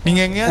விடு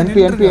நீங்க எங்க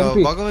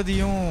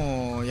பகவதியும்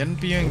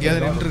என்பியும்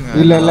எங்கயாவது நின்றுங்க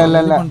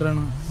இல்ல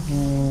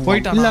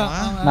போயிட்டானா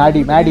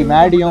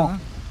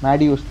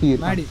மேடி உஸ்தி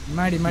மேடி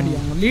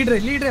அவங்க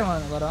லீடரே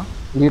வரான்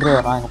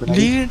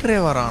லீடரே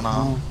வரானா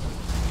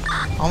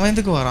அவன்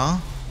எதுக்கு வரான்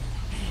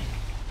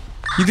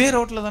இதே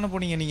ரோட்ல தானே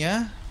போனீங்க நீங்க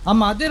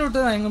ஆமா அதே ரோட்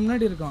தான் எங்க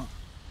முன்னாடி இருக்கோம்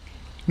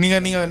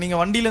நீங்க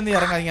வண்டில இருந்து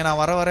இறங்காதீங்க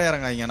நான் வர வர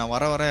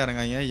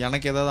இறங்காதீங்க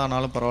எனக்கு ஏதாவது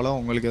ஆனாலும் பரவாயில்ல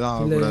உங்களுக்கு எதாவது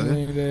ஆகக்கூடாது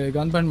இது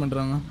கன்ஃபைன்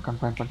பண்றாங்க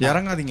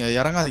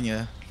இறங்காதீங்க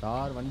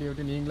சார் வண்டி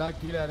விட்டு நீங்களா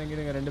கீழ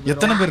இறங்கிடுங்க ரெண்டு பேரும்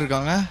எத்தனை பேர்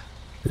இருக்காங்க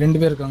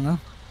 2 பேர் இருக்காங்க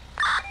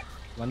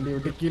வண்டி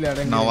விட்டு கீழ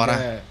இறங்க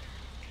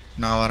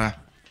நான் வரேன்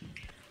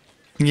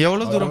நீங்க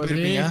எவ்வளவு தூரம்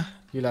போயிருப்பீங்க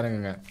கீழ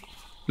இறங்குங்க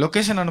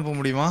லொகேஷன் அனுப்ப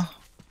முடியுமா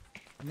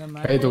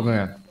கை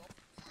தூக்குங்க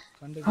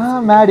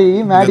மேடி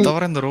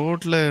தவிர இந்த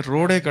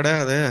ரோடே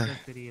கிடையாது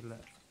தெரியல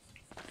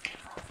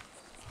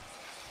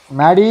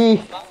மேடி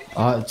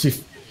சீஃப்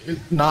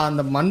நான்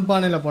அந்த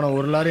மண்பானையில போன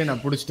ஒரு லாரியை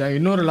நான் புடிச்சிட்டேன்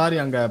இன்னொரு லாரி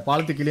அங்க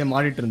பாலத்து கீழே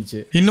மாடிட்டு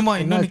இருந்துச்சு இன்னும்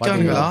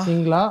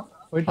நிக்காங்களா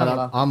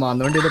ஆமா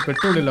அந்த வண்டி ஏதோ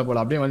பெட்ரோல் இல்ல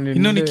போல அப்படியே வண்டி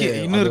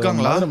இன்னும்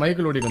இருக்காங்களா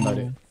மைக்கிள் ஓடி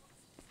இருந்தாரு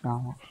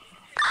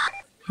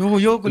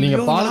நீங்க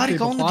பாலம்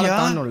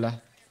தாண்டணும்ல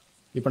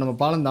இப்ப நம்ம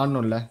பாலம்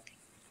தாண்டணும்ல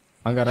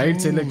அங்க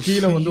ரைட் சைடுல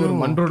கீழ வந்து ஒரு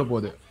மண் ரோடு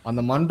போகுது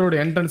அந்த மண் ரோடு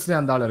என்ட்ரன்ஸ்லயே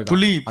அந்த ஆளு இருக்கு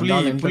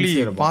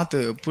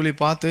புலி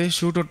பாத்து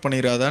ஷூட் அவுட்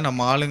பண்ணிராத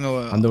நம்ம ஆளுங்க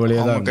அந்த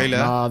வழியா தான் கையில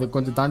அது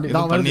கொஞ்சம் தாண்டி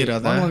தான்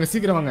பண்ணிராத வாங்க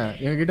சீக்கிரம் வாங்க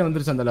எங்க கிட்ட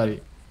வந்துருச்சு அந்த லாரி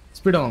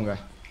ஸ்பீடா வாங்க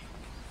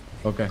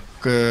ஓகே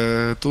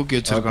தூக்கி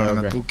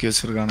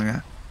வச்சிருக்கானுங்க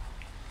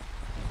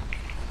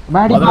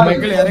மேடி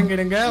மைக்கிள்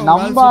இறங்கிடுங்க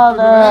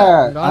நம்பாத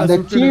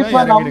அந்த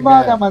சீஃப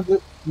நம்பாத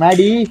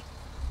மேடி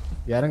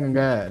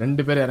இறங்குங்க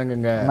 2 பேர்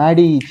இறங்குங்க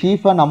மேடி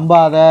சீஃப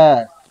நம்பாத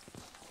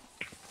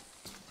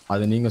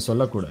அது நீங்க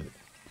சொல்லக்கூடாது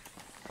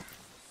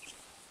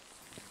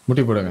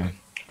முட்டி போடுங்க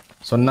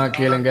சொன்னா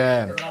கேளுங்க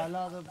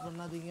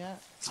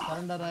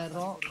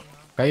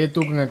கையை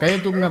தூக்குங்க கையை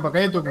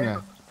தூக்குங்க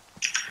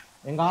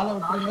எங்க ஆளை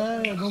விட்டுருங்க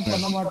எதுவும்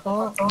பண்ண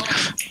மாட்டோம்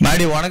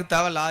மாடி உனக்கு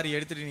தேவை லாரி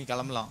எடுத்துட்டு நீ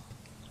கிளம்பலாம்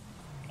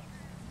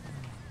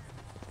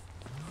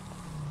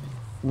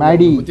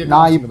மேடி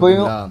நான்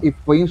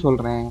இப்பயும்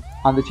சொல்றேன்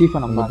அந்த சீஃப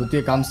நம்ம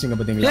புத்தியை காமிச்சிங்க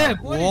பாத்தீங்களா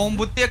ஓம்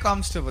புத்தியை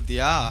காமிச்சிட்ட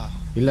பாத்தியா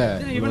இல்ல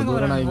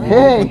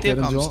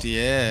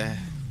காமிச்சிட்டியே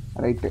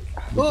ரைட்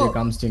புத்தியை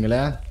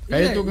காமிச்சிட்டீங்களே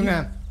கை தூக்குங்க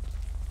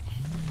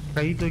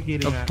கை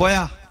தூக்கிடுங்க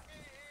போயா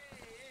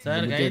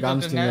சார் புத்தியை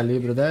காமிச்சிட்டீங்க லீ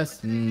பிரதர்ஸ்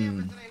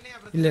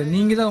இல்ல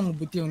நீங்க தான் உங்க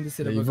புத்தியை வந்து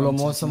சிறப்பா இவ்வளவு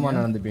மோசமா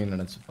நடந்துப்பீங்கன்னு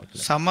நினைச்சு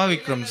பார்க்கல சமா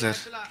விக்ரம் சார்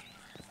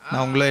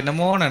நான் உங்களை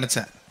என்னமோ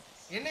நினைச்சேன்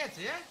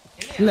என்னாச்சு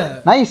இல்ல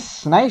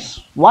நைஸ்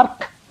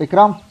வர்க்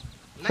விக்ரம்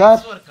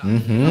சார்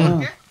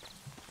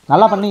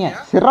நல்லா பண்ணீங்க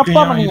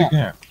சிறப்பா பண்ணீங்க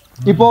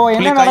இப்போ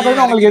என்ன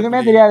நடக்குதுன்னு உங்களுக்கு எதுவுமே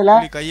தெரியாதுல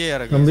கையை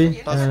தம்பி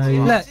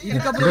இல்ல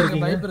இதுக்கு அப்புறம்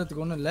நீங்க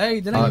பயப்படுறதுக்கு ஒண்ணும் இல்ல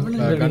இதெல்லாம்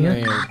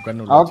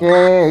இவனுங்க okay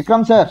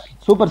Vikram sir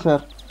super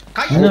sir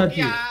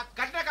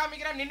கட்ட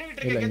காமிக்கிறா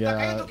நின்னுட்டு இருக்க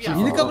கை தூக்கியா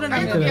இதுக்கு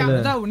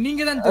அப்புறம்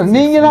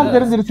நீங்க தான்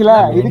தெரிஞ்சிருச்சுல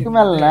இதுக்கு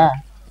மேல இல்ல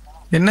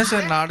என்ன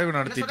சார் நாடகம்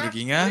நடத்திட்டு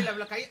இருக்கீங்க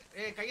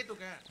கையை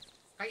தூக்கு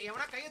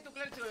எவனா கையை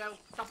தூக்கலன்னு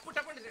டப்பு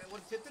டப்புன்னு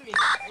ஒரு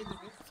செத்துருவீங்க கை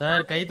தூக்கு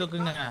சார் கை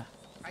தூக்குங்க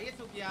கையை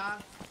தூக்கியா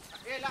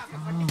ஏல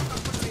கட்டி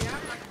பண்றியா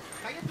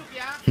கையை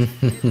தூக்கியா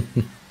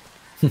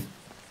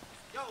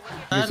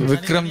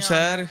விக்ரம்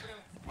சார்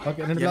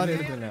ஓகே ரெண்டு லாரி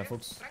எடுத்துங்க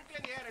folks ஃப்ரண்ட்ல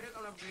ஏர் எடுக்க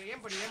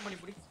ஏம் பண்ணி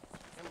புடி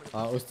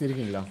ஒஸ்தி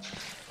இருக்கீங்களா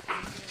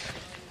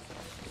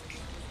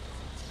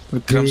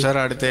விக்ரம்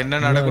சார் அடுத்து என்ன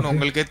நடக்கும்னு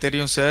உங்களுக்கே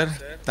தெரியும் சார்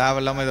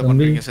தேவையில்லாம இத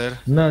பண்றீங்க சார்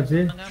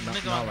என்னாச்சு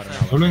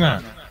சொல்லுங்க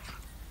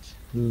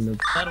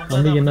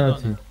தம்பி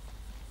என்னாச்சு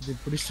இது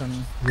புடிச்சானே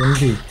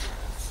எம்பி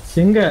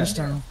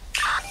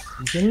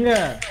எங்க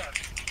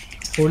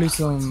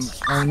போலீஸும்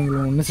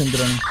அவங்களும் ஒண்ணு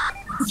சேர்ந்துறாங்க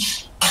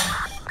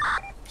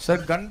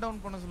சார் கன்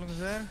டவுன் பண்ண சொல்லுங்க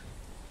சார்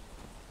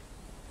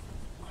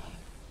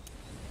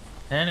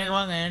எனக்கு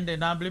வாங்க ஏன்டி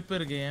நான் பிளிப்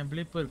இருக்கு என்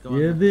பிளிப் இருக்கு வாங்க.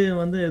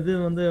 எது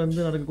வந்து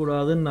நடக்க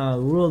கூடாதுன்னு நான்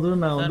இவ்வளவு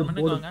தூரம் நான் சார், வந்து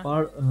முன்னுக்கு போடு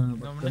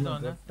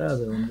வாங்க. கரெக்டா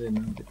அது வந்து என்ன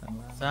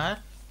பண்ணிட்டாங்களா சார்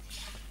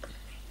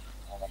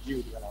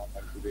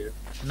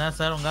என்ன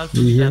சார் உங்க ஆள்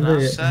இது எந்த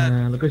சார்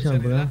லொகேஷன்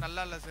அனுப்புங்க.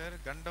 நல்லா இல்ல சார்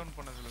கன் டவுன்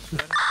பண்ண சொல்லுங்க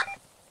சார்.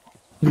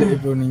 இல்ல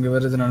இப்போ நீங்க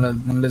வர்றது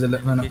நல்லது இல்ல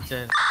வேணாம்.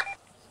 டீச்சர்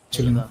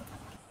சொல்லுங்க.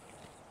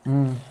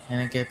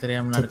 எனக்கே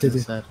தெரியாம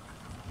நடக்குது சார்.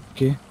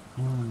 ஓகே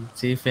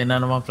சீஃப்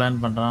என்னென்னமோ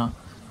பிளான் பண்றான்.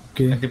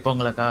 ஓகே கண்டிப்பா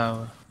உங்களை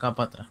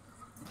காப்பாத்துறேன்.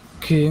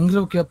 ஓகே எங்களை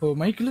ஓகே அப்போ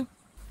மைக்கில்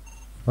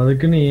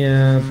அதுக்கு நீ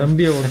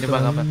தம்பியை கண்டிப்பா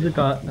வந்து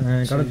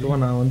கடத்துவா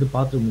நான் வந்து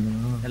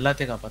பார்த்துருந்தேன்.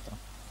 எல்லாத்தையும்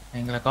காப்பாத்துறோம்.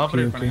 எங்களை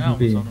கோஆபரேட் பண்ணுங்க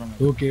அவங்க சொல்றாங்க.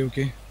 ஓகே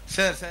ஓகே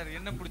சார்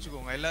என்ன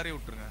பிடிச்சுக்கோங்க எல்லாரையும்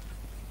விட்டுருங்க.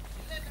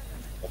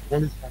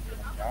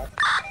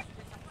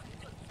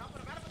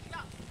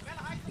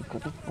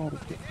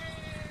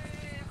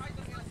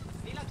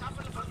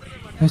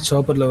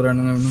 சாப்பர்ல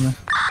வரானுங்க.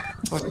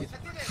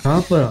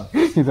 சாப்பரா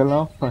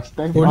இதெல்லாம் ஃபர்ஸ்ட்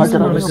டைம் போலீஸ்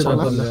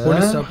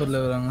சாப்பர்ல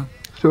வராங்க.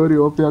 ஸ்டோரி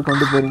ஓபியா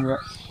கொண்டு போறீங்க.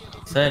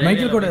 சார்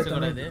மைக்கேல் கூட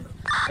கூடாது.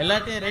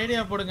 எல்லாத்தையும்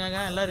ரேடியோ போடுங்க.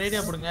 எல்லாம்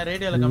ரேடியோ போடுங்க.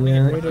 ரேடியோல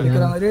கம்யூனிகேட்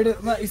எடுக்கறாங்க. ரேடியோ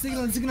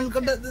சிக்னல்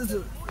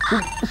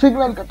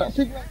கட்ட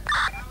சிக்னல்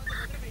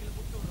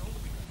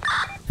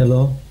ஹலோ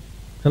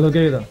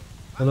கேக்குதா?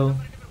 ஹலோ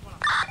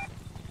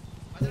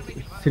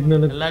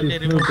சிக்னல்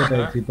எல்லாத்தையும் ரிமூவ்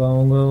கட்டாயிடுச்சு. இப்போ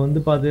அவங்க வந்து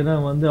பாத்தீங்கன்னா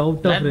வந்து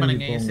அவுட் ஆஃப் ரேஞ்ச்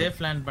பண்ணுங்க. சேஃப்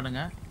லேண்ட்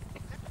பண்ணுங்க.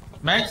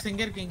 மேக்ஸ்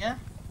எங்க இருக்கீங்க?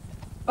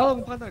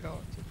 அவங்க பாத்துறாங்க.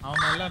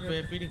 அவங்க எல்லாம்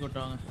பீடி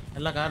கொட்டுவாங்க.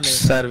 எல்லாம் கார்ல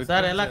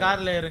சார் எல்லாம்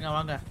கார்ல ஏறுங்க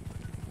வாங்க.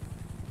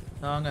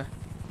 வாங்க.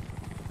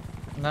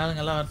 உங்க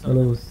எல்லாம் வர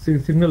ஹலோ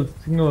சிக்னல்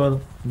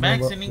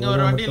மேக்ஸ் நீங்க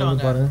ஒரு வண்டியில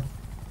வாங்க. பாருங்க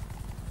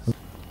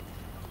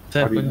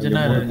சார் கொஞ்ச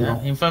நேரம் இருங்க.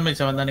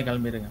 இன்ஃபர்மேஷன் வந்தானே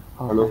கிளம்பிடுங்க.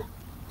 ஹலோ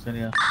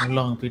சரியா? உள்ள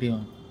வாங்க பீடி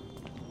வாங்க.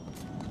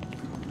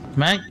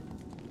 மேக்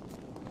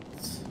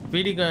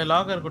பீடிக்கு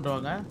லாக்கர் கொண்டு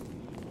வாங்க.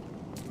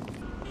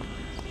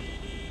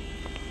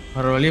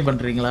 ஒரு வழி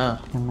பண்றீங்களா?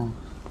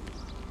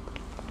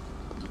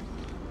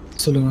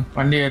 சொல்லுங்க.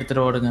 வண்டியை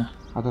எடுத்துட்டு ஓடுங்க.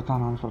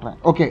 அதத்தான் நான் சொல்றேன்.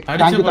 Okay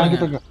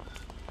thank you.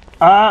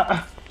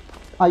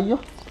 ஐயோ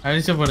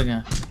அடிச்சு போடுங்க.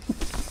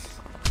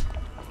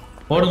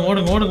 ஓடுங்க.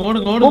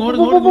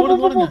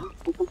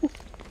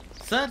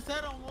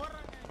 சார் அவங்க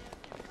ஓடுறாங்க.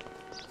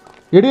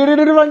 எடி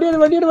வண்டி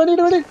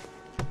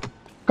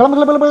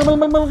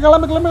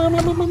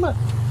கிளம்பு.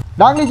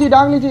 டாங்லிஜி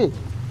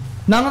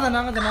நாங்க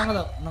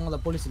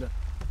தான் போலீஸ்ல.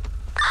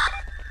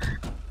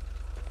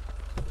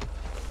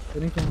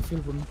 எனக்கு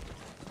ஃபியூல்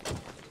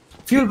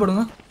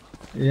போடுங்க.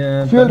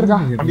 ஃபியூல் இருக்கா?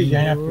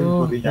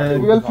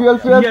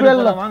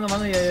 ஃபியூல் வாங்க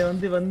வந்து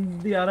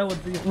யாரோ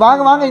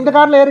வாங்க இந்த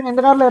கார்ல ஏறுங்க.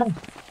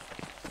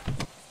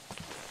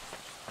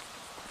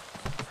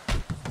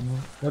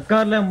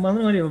 உட்கார்ல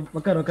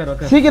உட்கார்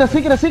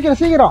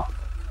சீக்கிரம்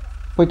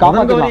போய்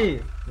காப்பாத்துங்க.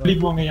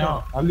 போங்கயா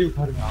அள்ளி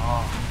உட்காருங்க.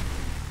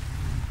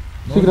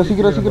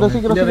 சீக்கிரம்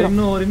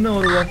இன்னும்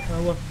ஒரு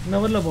 1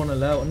 ஹவர்ல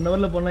போனல 1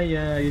 ஹவர்ல போனா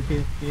என்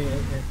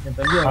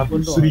தம்பி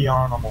சரியா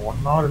நம்ம 1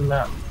 ஹவர் இல்ல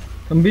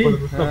தம்பி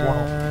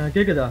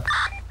கேக்குதா?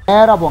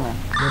 நேரா போங்க.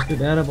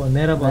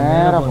 நேரா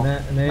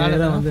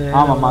வந்து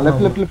ஆமா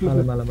லெஃப்ட்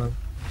மேல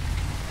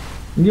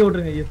இங்க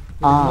ஓட்டுங்க.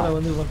 மேல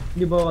வந்து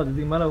இப்படி போவாது.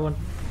 இதுக்கு மேல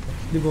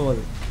இப்படி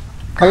போவாது.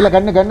 கையில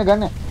கண்ணு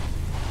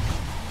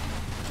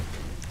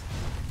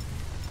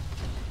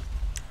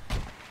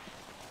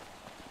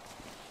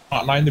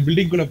நான் இந்த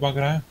பில்டிங் குள்ள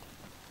பாக்குறேன்.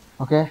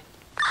 ஓகே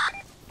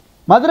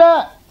மதுரை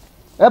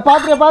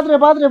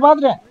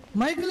பாத்துறேன்.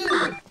 மைக்கில்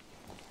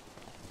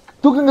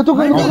தூக்குங்க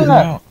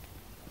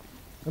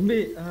தம்பி.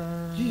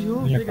 ஐயோ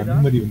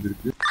கண்மதி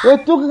வந்திருக்கு.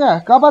 தூக்குங்க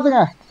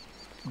காப்பாத்துங்க.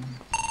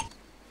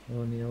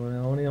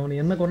 அவனை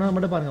என்ன கொன்னா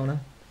மட்டும் பாருங்க. அவனை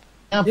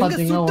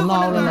பாத்தீங்க ஒன்னும்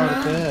ஆவல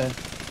இருக்கு.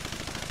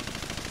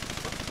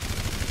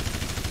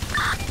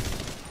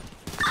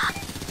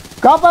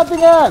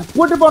 காப்பாத்துங்க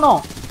கூட்டி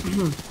போனோம்.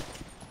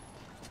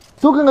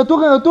 தூக்குங்க.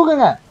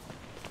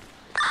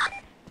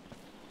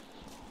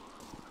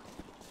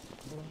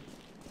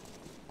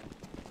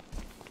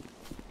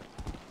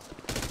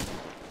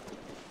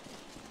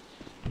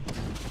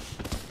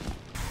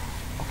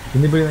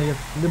 இந்த பில்டிங்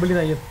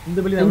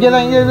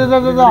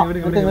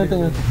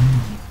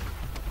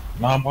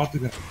நான்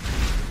பாத்துக்கிறேன்.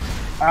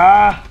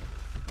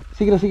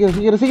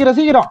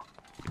 சீக்கிரம்.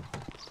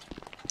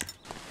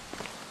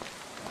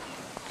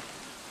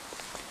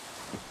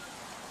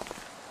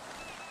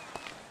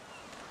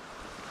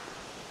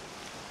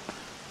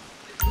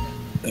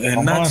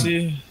 என்னாச்சு?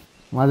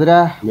 மதுரை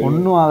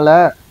ஒண்ணும் ஆகல.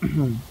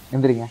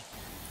 எந்திரிங்க.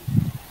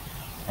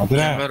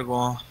 மதுரை எங்க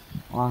இருக்கோம்?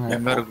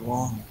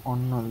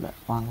 ஒண்ணும் இல்ல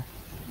வாங்க.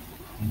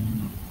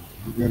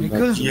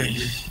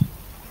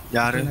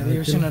 யாரு? நிறைய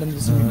விஷயம்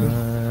நடந்துச்சு.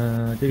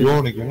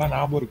 உனக்கு எல்லாம்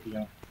ஞாபகம் இருக்குல்ல?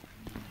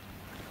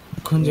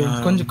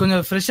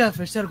 கொஞ்சம் ஃப்ரெஷ்ஷா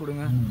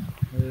கொடுங்க.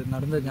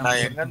 நடந்த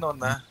நான் எங்க இருந்து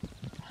வந்தேன்?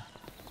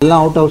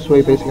 எல்லாம் அவுட் ஹவுஸ்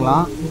போய்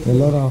பேசிக்கலாம்.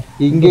 எல்லாரும்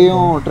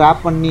இங்கேயும்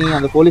ட்ராப் பண்ணி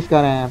அந்த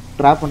போலீஸ்காரன்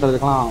ட்ராப்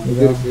பண்றதுக்கெல்லாம்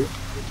இது இருக்கு.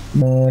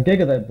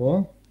 கேக்குதா இப்போ?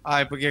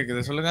 இப்போ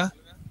கேக்குது சொல்லுங்க.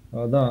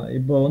 அதான்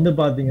இப்போ வந்து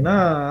பாத்தீங்கன்னா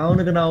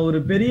அவனுக்கு நான் ஒரு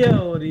பெரிய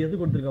இது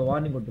கொடுத்துருக்கேன்.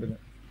 வார்னிங்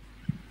கொடுத்துருக்கேன்.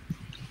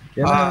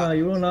 ஏன்னா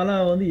இவ்வளவு நாளா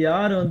வந்து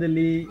யாரு வந்து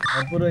லீ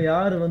அப்புறம்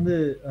யாரு வந்து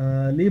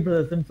லீ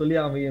பிரதர்ஸ்ன்னு சொல்லி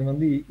அவன்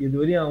வந்து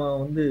இதுவரையும்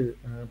அவன் வந்து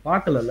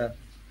பார்க்கலல்ல.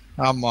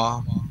 ஆமா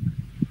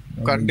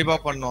கண்டிப்பா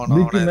பண்ணுவான்.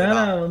 இதுக்கு மேல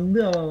வந்து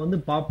அவன் வந்து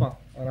பாப்பான்.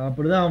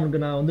 அப்படிதான்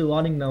அவனுக்கு நான் வந்து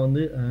வார்னிங் நான்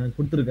வந்து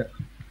கொடுத்துருக்கேன்.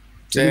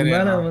 இதுக்கு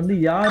மேல வந்து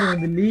யாரு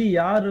வந்து லீ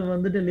யாரு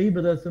வந்துட்டு லீ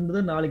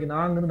பிரதர்ஸ்ன்றது நாளைக்கு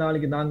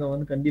நாங்க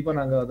வந்து கண்டிப்பா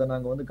அதை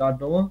நாங்க வந்து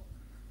காட்டுவோம்.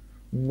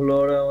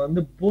 உங்களோட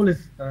வந்து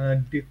போலீஸ்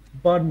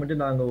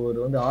டிபார்ட்மெண்ட் நாங்க ஒரு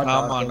வந்து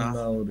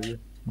ஒரு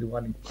இது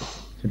வார்னிங்.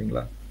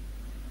 சரிங்களா?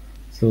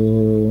 சோ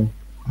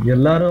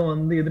எல்லாரும்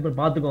வந்து இது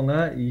பாத்துக்கோங்க.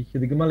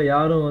 இதுக்கு மேல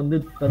யாரும் வந்து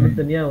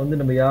தனித்தனியா வந்து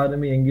நம்ம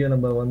யாருமே எங்கேயும்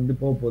நம்ம வந்து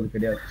போக போறது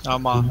கிடையாது.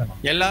 ஆமா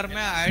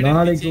எல்லாருமே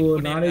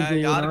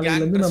நாளைல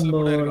இருந்து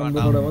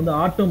நம்மளோட வந்து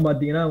ஆட்டம்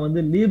பாத்தீங்கன்னா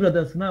வந்து லீ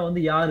பிரதர்ஸ்னா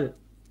வந்து யாரு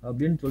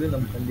அப்படின்னு சொல்லி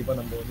நம்ம கண்டிப்பா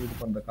நம்ம வந்து இது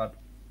பண்ற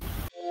காட்டும்.